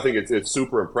 that I think it's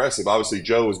super impressive. Obviously,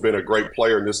 Joe has been a great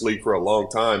player in this league for a long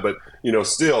time, but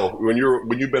still, when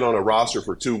you've been on a roster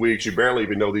for 2 weeks, you barely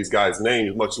even know these guys'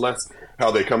 names, much less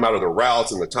how they come out of the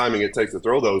routes and the timing it takes to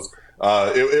throw those.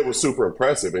 It was super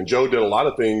impressive, and Joe did a lot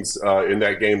of things in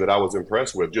that game that I was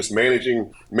impressed with. Just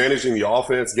managing the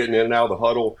offense, getting in and out of the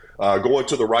huddle, going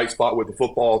to the right spot with the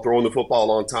football, throwing the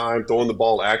football on time, throwing the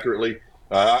ball accurately.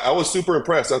 I was super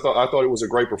impressed. I thought it was a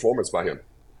great performance by him.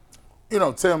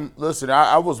 Tim, listen,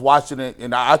 I was watching it,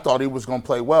 and I thought he was going to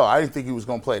play well. I didn't think he was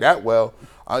going to play that well.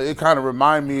 It kind of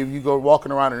reminded me, if you go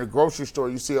walking around in a grocery store,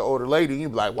 you see an older lady, and you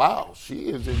be like, wow, she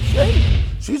is in shape.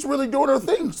 She's really doing her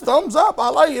thing. Thumbs up. I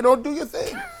like it. Do your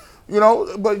thing.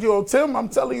 But, Tim, I'm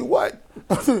telling you what,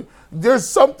 there's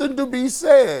something to be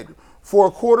said for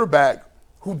a quarterback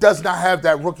who does not have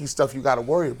that rookie stuff you got to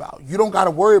worry about. You don't got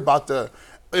to worry about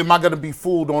am I going to be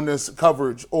fooled on this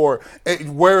coverage, or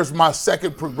where's my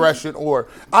second progression? Or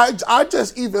I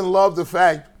just even love the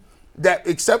fact that,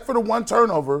 except for the one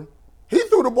turnover, he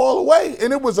threw the ball away,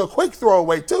 and it was a quick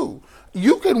throwaway too.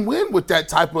 You can win with that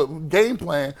type of game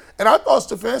plan, and I thought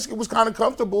Stefanski was kind of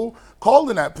comfortable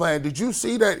calling that plan. Did you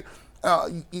see that,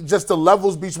 just the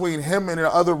levels between him and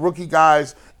the other rookie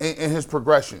guys in his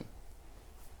progression?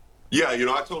 Yeah,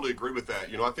 I totally agree with that.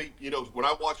 I think, when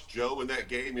I watched Joe in that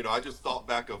game, I just thought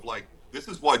back of this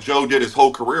is what Joe did his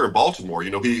whole career in Baltimore.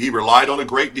 He relied on a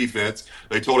great defense.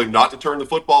 They told him not to turn the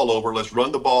football over. Let's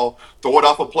run the ball, throw it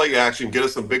off a play action, get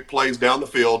us some big plays down the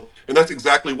field. And that's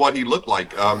exactly what he looked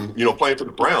like, playing for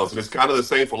the Browns. And it's kind of the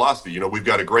same philosophy. We've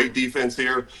got a great defense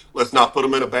here. Let's not put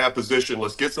them in a bad position.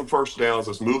 Let's get some first downs.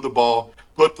 Let's move the ball,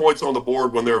 put points on the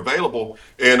board when they're available.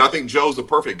 And I think Joe's the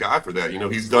perfect guy for that.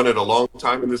 He's done it a long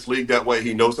time in this league that way.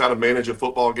 He knows how to manage a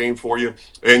football game for you.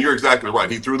 And you're exactly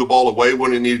right. He threw the ball away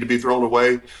when it needed to be thrown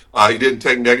away. He didn't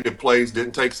take negative plays,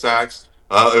 didn't take sacks.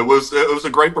 It was a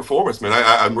great performance, man.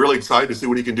 I'm really excited to see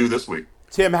what he can do this week.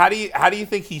 Tim, how do you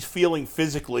think he's feeling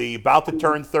physically? About to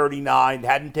turn 39,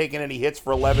 hadn't taken any hits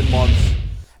for 11 months,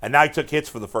 and now he took hits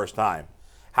for the first time.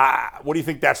 What do you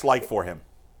think that's like for him?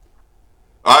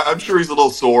 I'm sure he's a little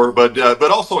sore, but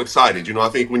also excited. I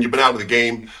think when you've been out of the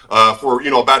game for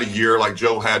about a year, like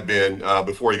Joe had been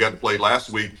before he got to play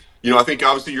last week, I think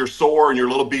obviously you're sore and you're a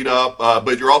little beat up,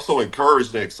 but you're also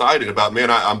encouraged and excited about,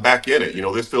 man, I'm back in it.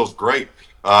 This feels great.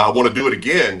 I want to do it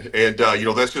again. And,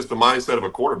 that's just the mindset of a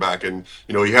quarterback. And,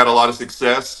 he had a lot of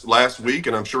success last week,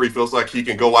 and I'm sure he feels like he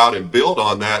can go out and build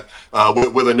on that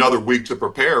with another week to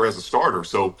prepare as a starter.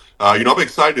 So, I'm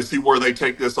excited to see where they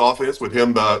take this offense with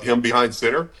him behind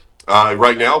center.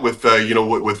 Right now, with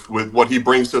what he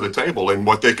brings to the table and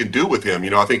what they can do with him,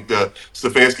 I think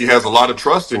Stefanski has a lot of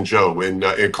trust in Joe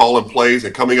and calling plays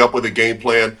and coming up with a game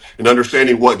plan and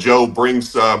understanding what Joe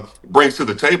brings to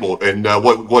the table and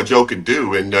what Joe can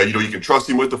do. And you can trust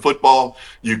him with the football.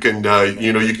 You can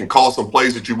you can call some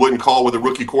plays that you wouldn't call with a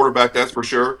rookie quarterback. That's for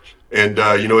sure. And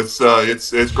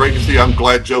it's great to see. I'm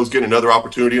glad Joe's getting another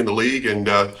opportunity in the league, and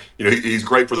he's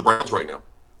great for the Browns right now.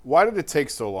 Why did it take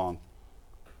so long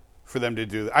for them to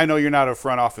do that? I know you're not a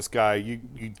front office guy. You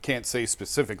can't say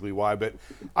specifically why, but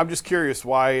I'm just curious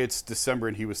why it's December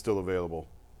and he was still available.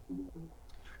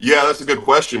 Yeah, that's a good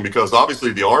question because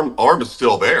obviously the arm is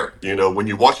still there. You know, when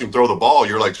you watch him throw the ball,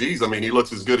 you're like, geez, I mean, he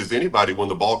looks as good as anybody when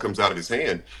the ball comes out of his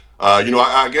hand.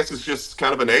 I guess it's just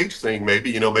kind of an age thing,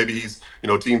 maybe. Maybe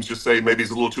teams just say maybe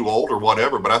he's a little too old or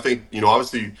whatever. But I think,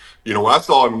 obviously, when I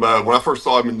saw him, when I first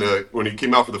saw him when he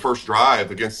came out for the first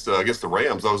drive against the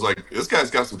Rams, I was like, this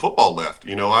guy's got some football left.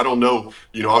 I don't know.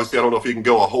 Obviously, I don't know if he can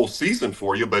go a whole season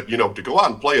for you, but to go out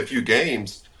and play a few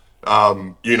games.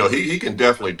 He can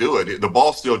definitely do it. The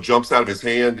ball still jumps out of his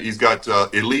hand. He's got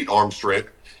elite arm strength.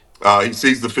 He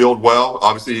sees the field well.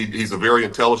 Obviously, he's a very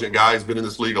intelligent guy. He's been in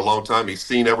this league a long time. He's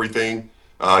seen everything.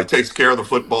 He takes care of the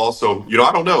football. So,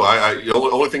 I don't know. The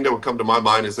only thing that would come to my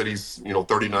mind is that he's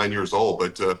 39 years old,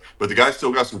 but the guy's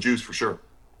still got some juice for sure.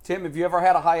 Tim, have you ever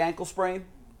had a high ankle sprain?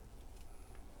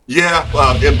 Yeah,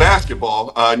 in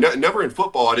basketball, never in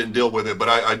football. I didn't deal with it, but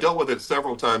I dealt with it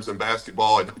several times in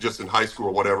basketball, just in high school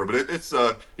or whatever. But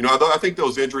I think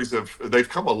those injuries they've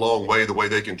come a long way. The way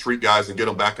they can treat guys and get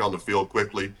them back on the field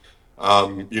quickly.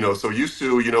 So used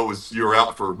to, was you're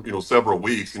out for several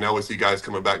weeks, and now we see guys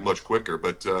coming back much quicker.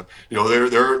 But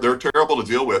they're terrible to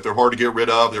deal with. They're hard to get rid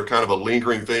of. They're kind of a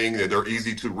lingering thing. They're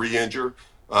easy to re-injure.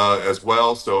 As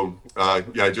well. So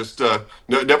just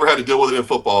never had to deal with it in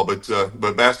football,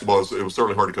 but basketball it was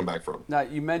certainly hard to come back from. Now,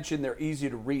 you mentioned they're easy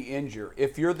to re-injure.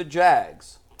 If you're the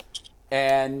Jags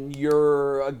and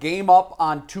you're a game up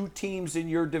on two teams in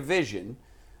your division,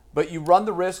 but you run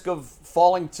the risk of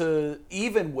falling to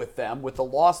even with them with the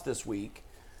loss this week,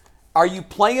 are you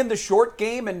playing the short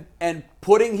game and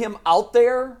putting him out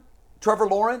there, Trevor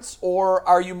Lawrence, or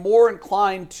are you more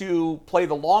inclined to play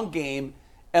the long game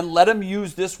and let him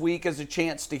use this week as a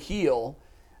chance to heal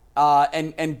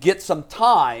and get some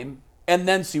time and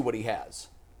then see what he has?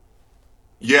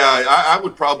 Yeah, I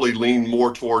would probably lean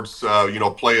more towards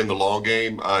playing the long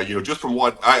game. Just from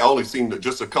what I only seen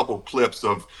just a couple clips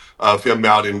of him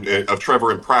out of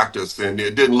Trevor in practice, and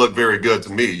it didn't look very good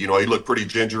to me. He looked pretty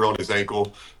ginger on his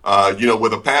ankle.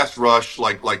 With a pass rush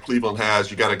like Cleveland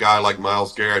has, you got a guy like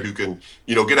Myles Garrett who can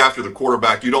get after the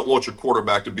quarterback. You don't want your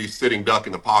quarterback to be sitting duck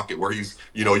in the pocket where he's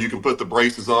you can put the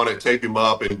braces on it, tape him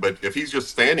up, but if he's just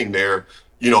standing there.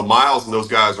 Miles and those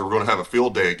guys are going to have a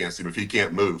field day against him if he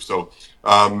can't move. So,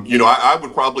 I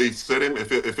would probably sit him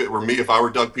if it were me. If I were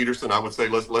Doug Peterson, I would say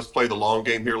let's play the long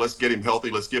game here. Let's get him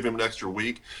healthy. Let's give him an extra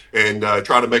week and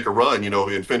try to make a run.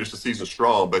 And finish the season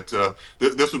strong. But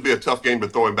this would be a tough game to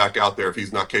throw him back out there if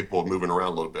he's not capable of moving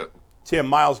around a little bit. Tim,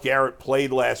 Myles Garrett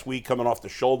played last week coming off the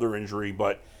shoulder injury,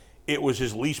 but it was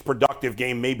his least productive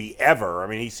game maybe ever. I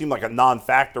mean, he seemed like a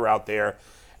non-factor out there,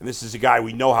 and this is a guy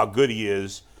we know how good he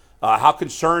is. How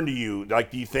concerned are you?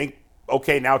 Like, do you think,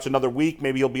 okay, now it's another week,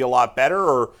 maybe he'll be a lot better,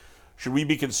 or should we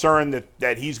be concerned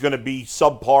that he's going to be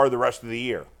subpar the rest of the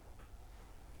year?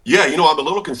 Yeah, I'm a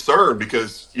little concerned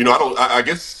because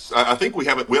I think we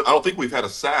haven't. I don't think we've had a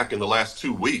sack in the last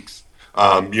 2 weeks.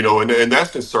 And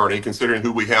that's concerning considering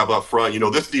who we have up front.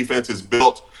 This defense is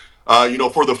built.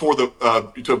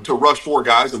 To rush four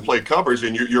guys and play coverage,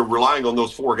 and you're relying on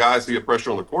those four guys to get pressure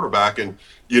on the quarterback. And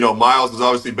Miles is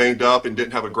obviously banged up and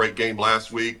didn't have a great game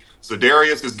last week.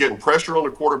 Darius is getting pressure on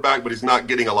the quarterback, but he's not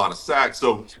getting a lot of sacks.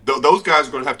 So those guys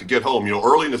are going to have to get home.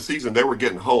 Early in the season they were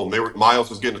getting home. Miles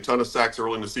was getting a ton of sacks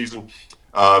early in the season.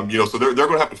 So they're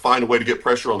going to have to find a way to get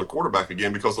pressure on the quarterback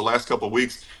again because the last couple of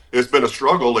weeks it's been a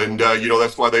struggle, and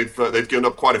that's why they've given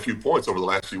up quite a few points over the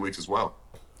last few weeks as well.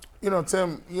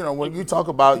 Tim, when you talk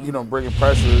about, bringing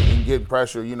pressure and getting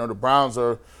pressure, the Browns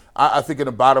are, I think, in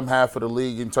the bottom half of the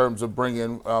league in terms of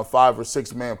bringing 5 or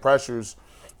 6 man pressures.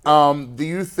 Do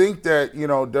you think that,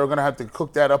 they're going to have to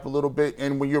cook that up a little bit?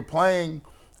 And when you're playing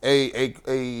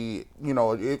if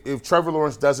Trevor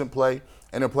Lawrence doesn't play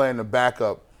and they're playing the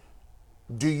backup,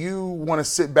 do you want to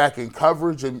sit back in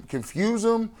coverage and confuse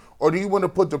him, or do you want to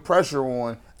put the pressure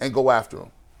on and go after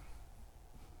him?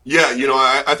 Yeah,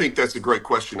 I think that's a great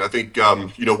question. I think,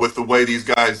 with the way these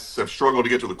guys have struggled to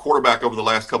get to the quarterback over the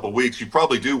last couple of weeks, you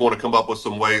probably do want to come up with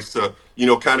some ways to,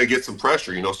 kind of get some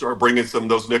pressure, start bringing some of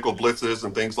those nickel blitzes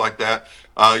and things like that.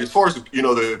 As far as,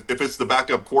 if it's the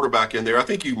backup quarterback in there, I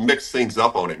think you mix things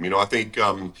up on him. I think,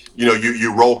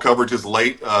 you roll coverages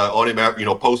late on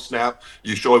him, post snap.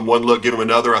 You show him one look, give him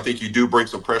another. I think you do bring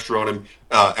some pressure on him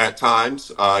at times.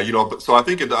 So I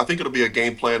think it'll be a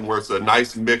game plan where it's a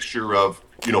nice mixture of,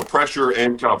 pressure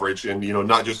and coverage, and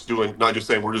not just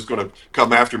saying we're just going to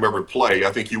come after him every play.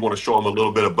 I think you want to show him a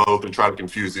little bit of both and try to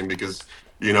confuse him because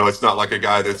It's not like a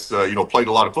guy that's played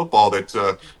a lot of football that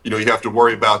you have to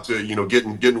worry about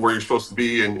getting where you're supposed to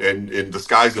be and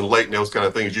disguising late and those kind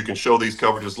of things. You can show these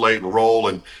coverages late and roll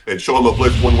and show him a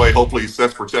blitz one way. Hopefully, he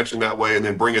sets protection that way, and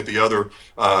then bring it the other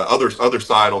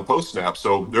side on post snap.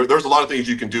 So there's a lot of things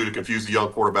you can do to confuse the young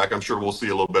quarterback. I'm sure we'll see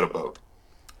a little bit of both.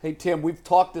 Hey, Tim, we've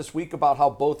talked this week about how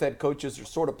both head coaches are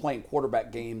sort of playing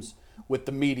quarterback games with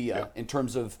the media in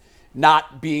terms of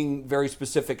not being very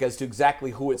specific as to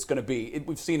exactly who it's going to be.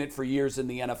 We've seen it for years in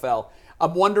the NFL.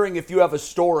 I'm wondering if you have a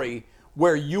story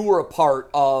where you were a part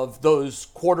of those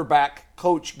quarterback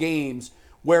coach games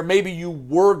where maybe you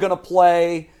were going to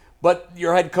play, but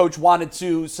your head coach wanted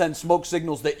to send smoke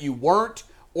signals that you weren't,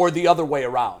 or the other way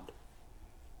around.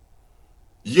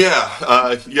 Yeah,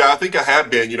 I think I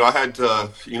have been. I had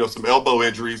some elbow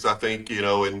injuries. I think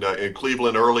in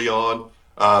Cleveland early on.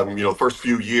 First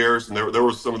few years, and there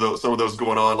was some of those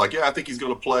going on. Like, yeah, I think he's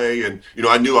going to play, and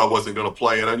I knew I wasn't going to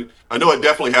play, and I know it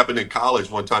definitely happened in college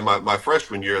one time. My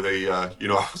freshman year, they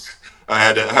I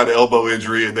had an elbow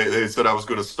injury, and they said I was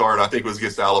going to start. I think it was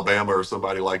against Alabama or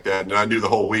somebody like that, and I knew the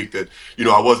whole week that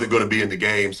I wasn't going to be in the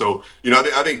game. So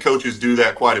I think coaches do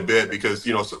that quite a bit because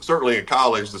certainly in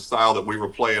college the style that we were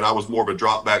playing, I was more of a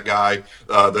drop back guy.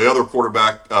 The other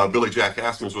quarterback, Billy Jack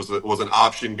Haskins, was an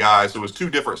option guy, so it was two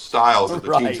different styles that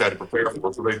the teams had to prepare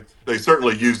for. So they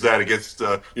certainly used that against.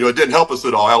 It didn't help us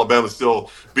at all. Alabama still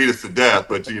beat us to death,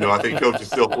 but I think coaches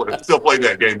still played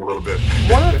that game a little bit.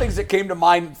 One of the things that came to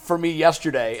mind for me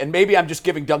yesterday, and maybe I'm just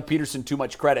giving Doug Peterson too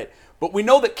much credit, but we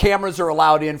know that cameras are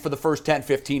allowed in for the first 10,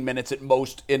 15 minutes in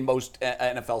most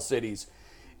NFL cities.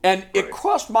 And it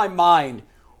crossed my mind,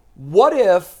 what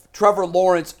if Trevor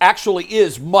Lawrence actually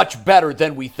is much better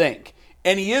than we think,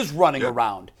 and he is running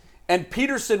around, and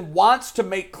Peterson wants to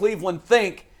make Cleveland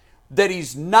think that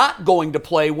he's not going to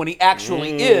play when he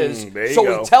actually is.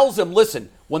 So he tells him, listen,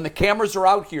 when the cameras are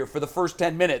out here for the first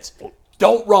 10 minutes,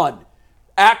 don't run.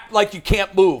 Act like you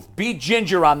can't move. Be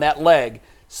ginger on that leg.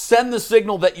 Send the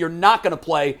signal that you're not going to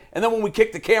play. And then when we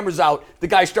kick the cameras out, the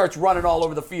guy starts running all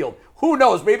over the field. Who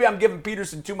knows? Maybe I'm giving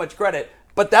Peterson too much credit,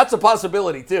 but that's a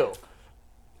possibility too.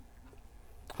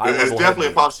 It's definitely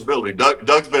a possibility.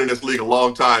 Doug's been in this league a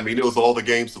long time. He knows all the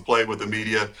games to play with the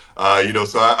media.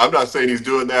 So I'm not saying he's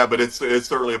doing that, but it's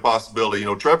certainly a possibility.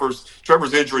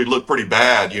 Trevor's injury looked pretty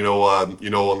bad.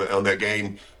 On that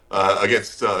game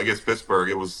against Pittsburgh,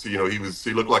 it was he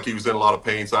looked like he was in a lot of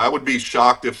pain. So I would be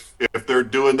shocked if they're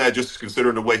doing that, just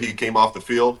considering the way he came off the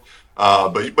field.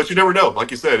 But you never know.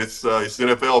 Like you said, it's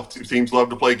NFL. Teams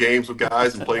love to play games with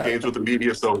guys and play games with the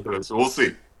media. So we'll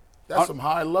see. That's some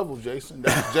high level, Jason.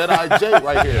 That's Jedi Jay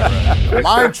right here. The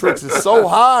mind tricks is so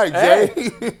high, Jay.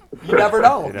 Hey, you never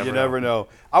know. You never know.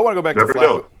 I want to go back to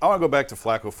Flacco. I want to go back to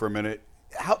Flacco for a minute.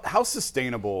 How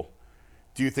sustainable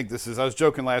do you think this is? I was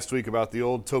joking last week about the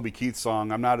old Toby Keith song,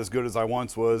 I'm not as good as I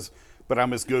once was, but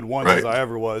I'm as good once as I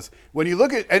ever was. When you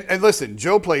look at, and listen,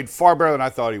 Joe played far better than I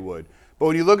thought he would. But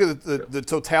when you look at the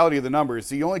totality of the numbers,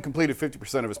 he only completed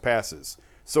 50% of his passes.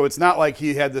 So it's not like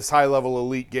he had this high-level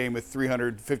elite game with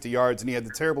 350 yards and he had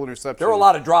the terrible interception. There were a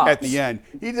lot of drops. At the end.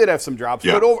 He did have some drops.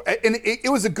 Yeah. But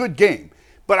it was a good game.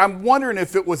 But I'm wondering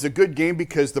if it was a good game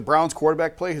because the Browns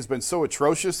quarterback play has been so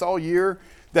atrocious all year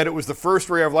that it was the first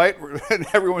ray of light and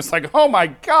everyone was like, oh, my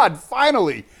God,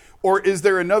 finally. Or is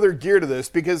there another gear to this?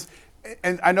 Because,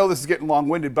 and I know this is getting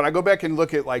long-winded, but I go back and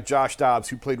look at like Josh Dobbs,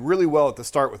 who played really well at the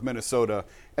start with Minnesota,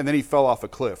 and then he fell off a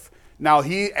cliff. Now,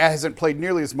 he hasn't played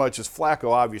nearly as much as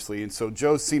Flacco, obviously, and so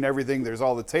Joe's seen everything. There's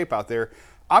all the tape out there.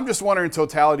 I'm just wondering, in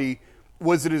totality,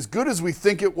 was it as good as we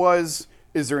think it was?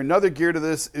 Is there another gear to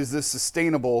this? Is this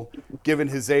sustainable given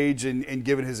his age and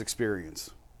given his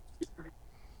experience?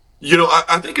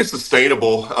 I think it's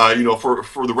sustainable,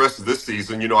 for the rest of this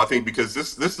season. I think because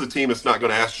this is a team that's not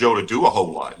going to ask Joe to do a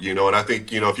whole lot, and I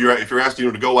think, if you're asking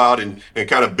him to go out and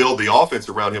kind of build the offense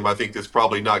around him, I think that's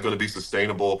probably not going to be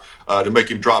sustainable to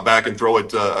make him drop back and throw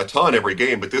it a ton every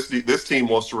game. But this team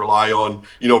wants to rely on,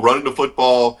 running the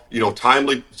football,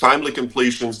 timely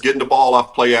completions, getting the ball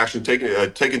off play action,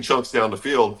 taking chunks down the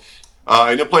field.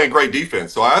 And they're playing great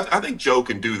defense. So I think Joe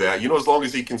can do that. As long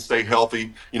as he can stay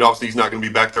healthy, obviously he's not going to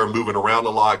be back there moving around a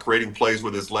lot, creating plays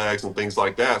with his legs and things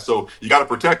like that. So you got to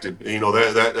protect him.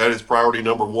 That is priority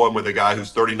number one with a guy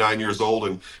who's 39 years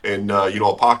old and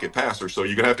a pocket passer. So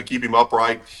you're going to have to keep him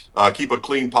upright, keep a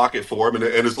clean pocket for him. And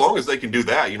as long as they can do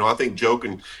that, I think Joe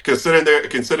can sit in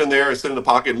there and sit in the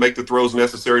pocket and make the throws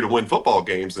necessary to win football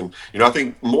games. And, I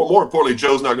think more importantly,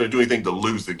 Joe's not going to do anything to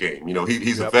lose the game.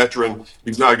 He's a veteran.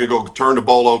 He's not going to go turn the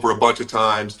ball over a bunch of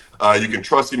times. You can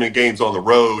trust him in games on the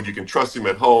road. You can trust him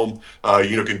at home.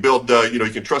 You can build. You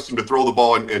can trust him to throw the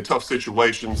ball in tough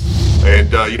situations. And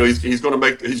he's going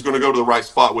to go to the right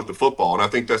spot with the football. And I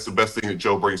think that's the best thing that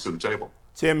Joe brings to the table.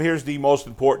 Tim, here's the most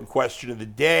important question of the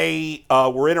day.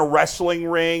 We're in a wrestling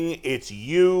ring. It's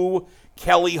you,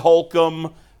 Kelly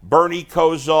Holcomb, Bernie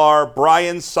Kosar,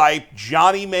 Brian Sipe,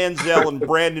 Johnny Manziel, and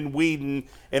Brandon Whedon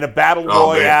in a battle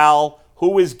royale. Man.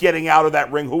 Who is getting out of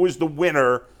that ring? Who is the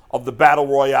winner of the battle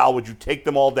royale? Would you take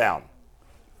them all down?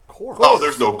 Oh,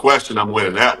 there's no question I'm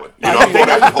winning that one.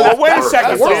 Well, wait a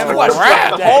second, Tim.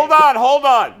 Hold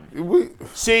on.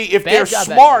 See, if they're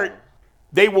smart,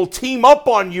 they will team up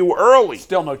on you early.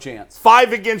 Still no chance.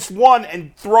 5 against 1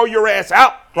 and throw your ass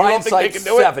out. Brian Sipe,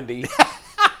 70.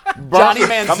 Johnny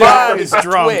Manziel is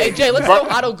drunk. Hey, Jay, let's throw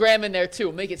Otto Graham in there,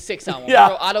 too. Make it 6-on-1. Yeah.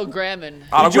 Throw Otto Graham in.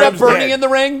 Did you have Bernie in the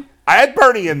ring? I had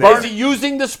Bernie in there. Is he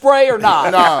using the spray or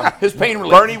not? No. His pain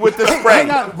relief. Bernie with the spray.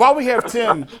 Hang on, while we have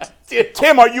Tim.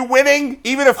 Tim, are you winning?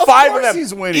 Even if 5 of them,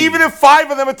 he's winning. even if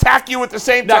 5 of them attack you at the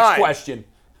same time. Next question.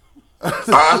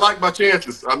 I like my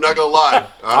chances. I'm not going to lie.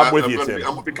 I'm with you, Tim.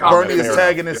 I'm going to be Bernie confident. is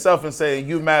tagging himself and saying,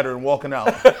 "You matter," and walking out.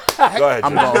 Go ahead.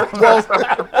 I'm going.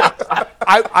 Well,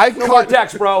 I No more caught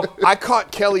text, bro. I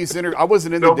caught Kelly's interview. I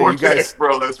wasn't in the No day more you guys. text,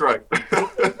 bro. That's right.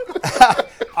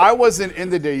 I wasn't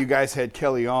in the day you guys had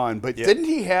Kelly on, but didn't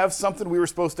he have something we were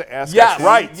supposed to ask? Yes, him?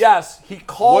 right. Yes, he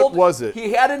called. What was it?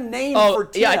 He had a name for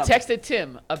Tim. Yeah, I texted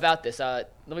Tim about this. Let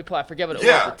me pull. I forget what it was.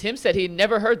 Yeah. But Tim said he'd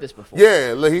never heard this before.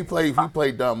 Yeah, he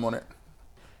played dumb on it.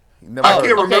 He never I heard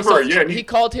can't it. remember. So Yeah, he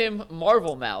called him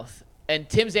Marvel Mouth, and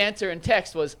Tim's answer in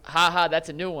text was, "Haha, that's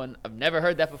a new one. I've never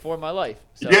heard that before in my life."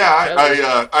 So,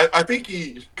 I think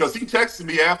because he texted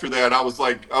me after that. I was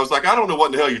like, I don't know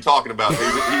what the hell you're talking about.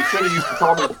 He said he used to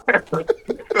call me.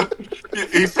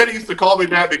 He said he used to call me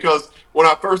that because when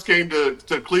I first came to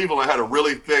Cleveland, I had a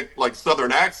really thick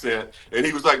Southern accent, and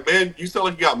he was like, "Man, you sound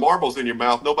like you got marbles in your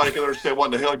mouth. Nobody can understand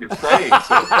what the hell you're saying."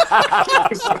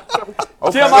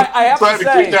 So, Tim, I have so I to had to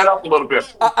say, keep that up a little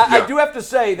bit. I do have to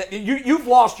say that you've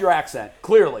lost your accent,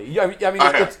 clearly. I mean,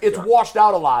 it's washed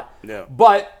out a lot. Yeah.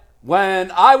 But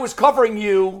when I was covering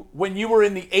you when you were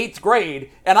in the 8th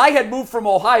grade, and I had moved from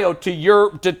Ohio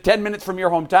to 10 minutes from your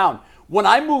hometown, when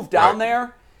I moved down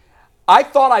there, I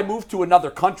thought I moved to another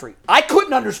country. I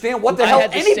couldn't understand what the hell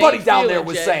anybody down there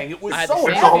was saying. It was so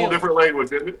It's a whole different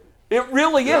language, isn't it? It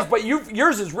really is, but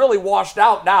yours is really washed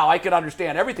out now. I can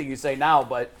understand everything you say now,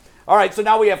 but all right, so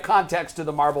now we have context to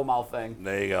the marble mouth thing.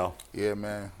 There you go. Yeah,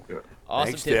 man. Awesome,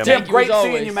 Thanks, Tim. Tim. Tim, Thank you great as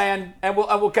seeing always. you, man, and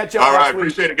we'll catch you up All right, next week.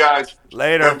 appreciate it, guys.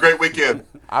 Later. Have a great weekend.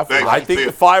 Thanks. I think See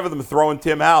the ya. 5 of them are throwing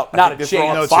Tim out. Not I think a they're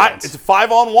throwing chance. 5. chance. It's a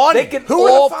 5-on-1. They can Who are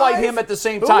the all 5? fight him at the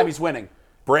same time. He's winning.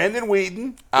 Brandon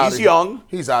Whedon. Outta He's here. young.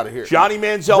 He's out of here. Johnny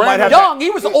Manziel might have Young, he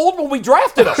was old when we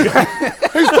drafted him.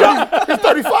 He's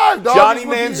 35, dog. Johnny He's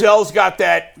rookie. Manziel's got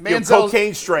that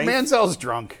cocaine strength. Manziel's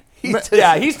drunk.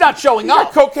 Yeah, he's not showing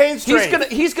up. cocaine strength.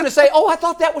 He's gonna say, "Oh, I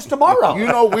thought that was tomorrow." You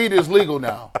know weed is legal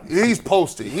now. He's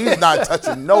posted. He's not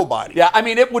touching nobody. Yeah, I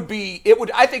mean, it would.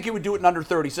 I think he would do it in under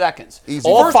 30 seconds. Easy.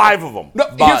 All First- 5 of them. No,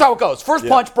 here's how it goes. First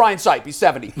punch, Brian Sipe. He's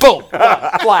 70. Boom.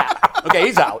 Flat. Okay,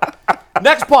 he's out.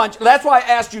 Next punch. That's why I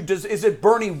asked you, is it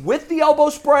Bernie with the elbow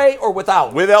spray or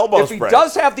without? With elbow spray. If he spray.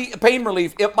 does have the pain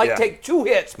relief, it might Yeah. take 2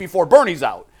 hits before Bernie's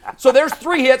out. So there's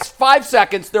 3 hits, 5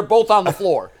 seconds. They're both on the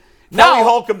floor. Kelly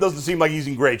Holcomb doesn't seem like he's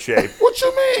in great shape. What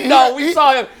you mean? No, we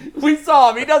saw him. We saw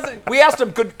him. He doesn't. We asked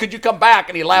him, could you come back,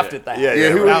 and he laughed at that. Yeah,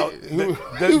 Yeah, right.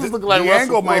 he was looking like the Russell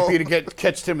angle might Crowe. be to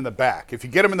catch Tim in the back. If you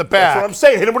get him in the That's back, what I'm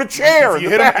saying. Hit him with a chair. if, you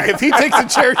in the hit him, back. if he takes a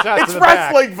chair shot It's to the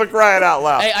back, wrestling for crying out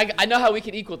loud. Hey, I know how we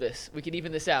can equal this. We can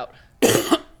even this out.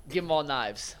 Give them all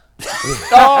knives.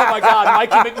 Oh my God,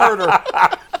 Mikey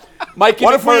McMurder. Mikey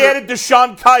What if we McMurder. added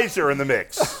Deshaun Kaiser in the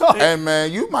mix? Hey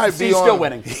man, you might be He's on. still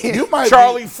winning. You might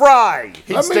Charlie Fry.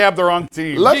 he'd stab the wrong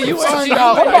team. Let me you went to find see-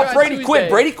 out. What about on Brady Tuesday. Quinn?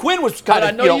 Brady Quinn was kind But I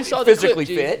of know you saw the physically clip,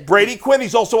 G. fit. Brady Quinn,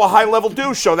 he's also a high-level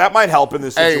douche, so that might help in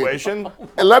this Hey. situation.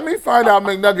 And let me find out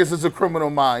McNuggets is a criminal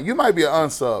mind. You might be an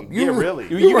unsub. Yeah, really.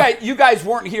 You guys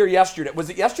weren't here yesterday. Was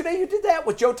it yesterday you did that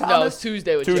with Joe Thomas? No, it's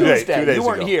Tuesday with Tuesday. Joe. Tuesday. 2 days You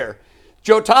weren't ago. here.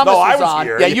 Joe Thomas No, I was was on.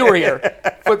 here. Yeah, you were here.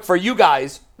 But for you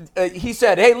guys, he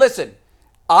said, "Hey, listen,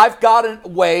 I've got a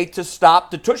way to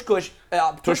stop the tush push.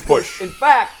 Tush push. In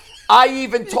fact, I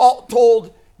even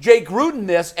told Jay Gruden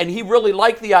this, and he really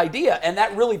liked the idea, and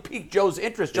that really piqued Joe's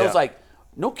interest. Joe's Yeah. like,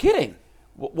 "No kidding.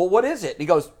 Well, what is it?" And he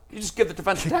goes, "You just give the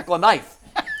defensive tackle a knife."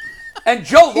 And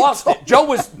Joe lost it.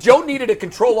 Joe needed a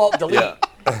Control-Alt-Delete. Yeah.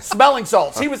 Smelling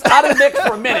salts. He was out of the mix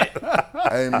for a minute.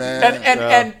 Hey, man.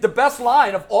 And the best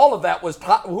line of all of that was,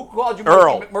 who called you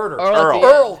Earl. Mikey McMurder? Earl.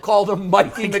 Earl called him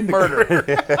Mikey McMurder.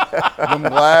 Them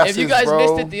glasses, If you guys bro.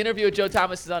 missed it, the interview with Joe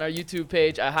Thomas is on our YouTube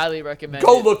page. I highly recommend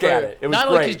Go it. look at it. It was not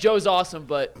only great. because Joe's awesome,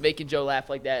 but making Joe laugh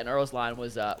like that and Earl's line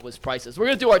was priceless. We're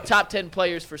going to do our top 10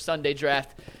 players for Sunday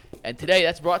draft. And today,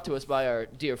 that's brought to us by our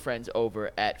dear friends over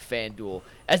at FanDuel.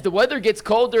 As the weather gets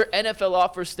colder, NFL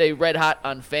offers stay red hot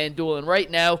on FanDuel. And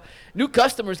right now, new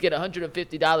customers get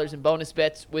 $150 in bonus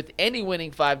bets with any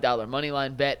winning $5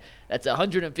 moneyline bet. That's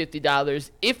 $150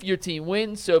 if your team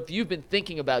wins. So if you've been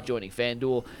thinking about joining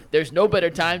FanDuel, there's no better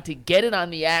time to get in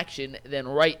on the action than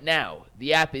right now.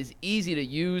 The app is easy to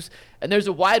use, and there's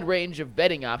a wide range of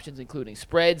betting options, including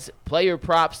spreads, player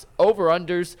props,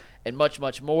 over-unders, and much,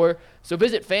 much more. So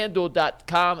visit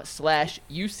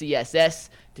FanDuel.com/UCSS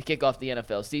to kick off the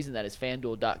NFL season. That is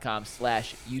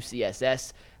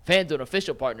FanDuel.com/UCSS. FanDuel, an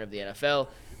official partner of the NFL,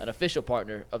 an official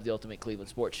partner of the Ultimate Cleveland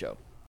Sports Show.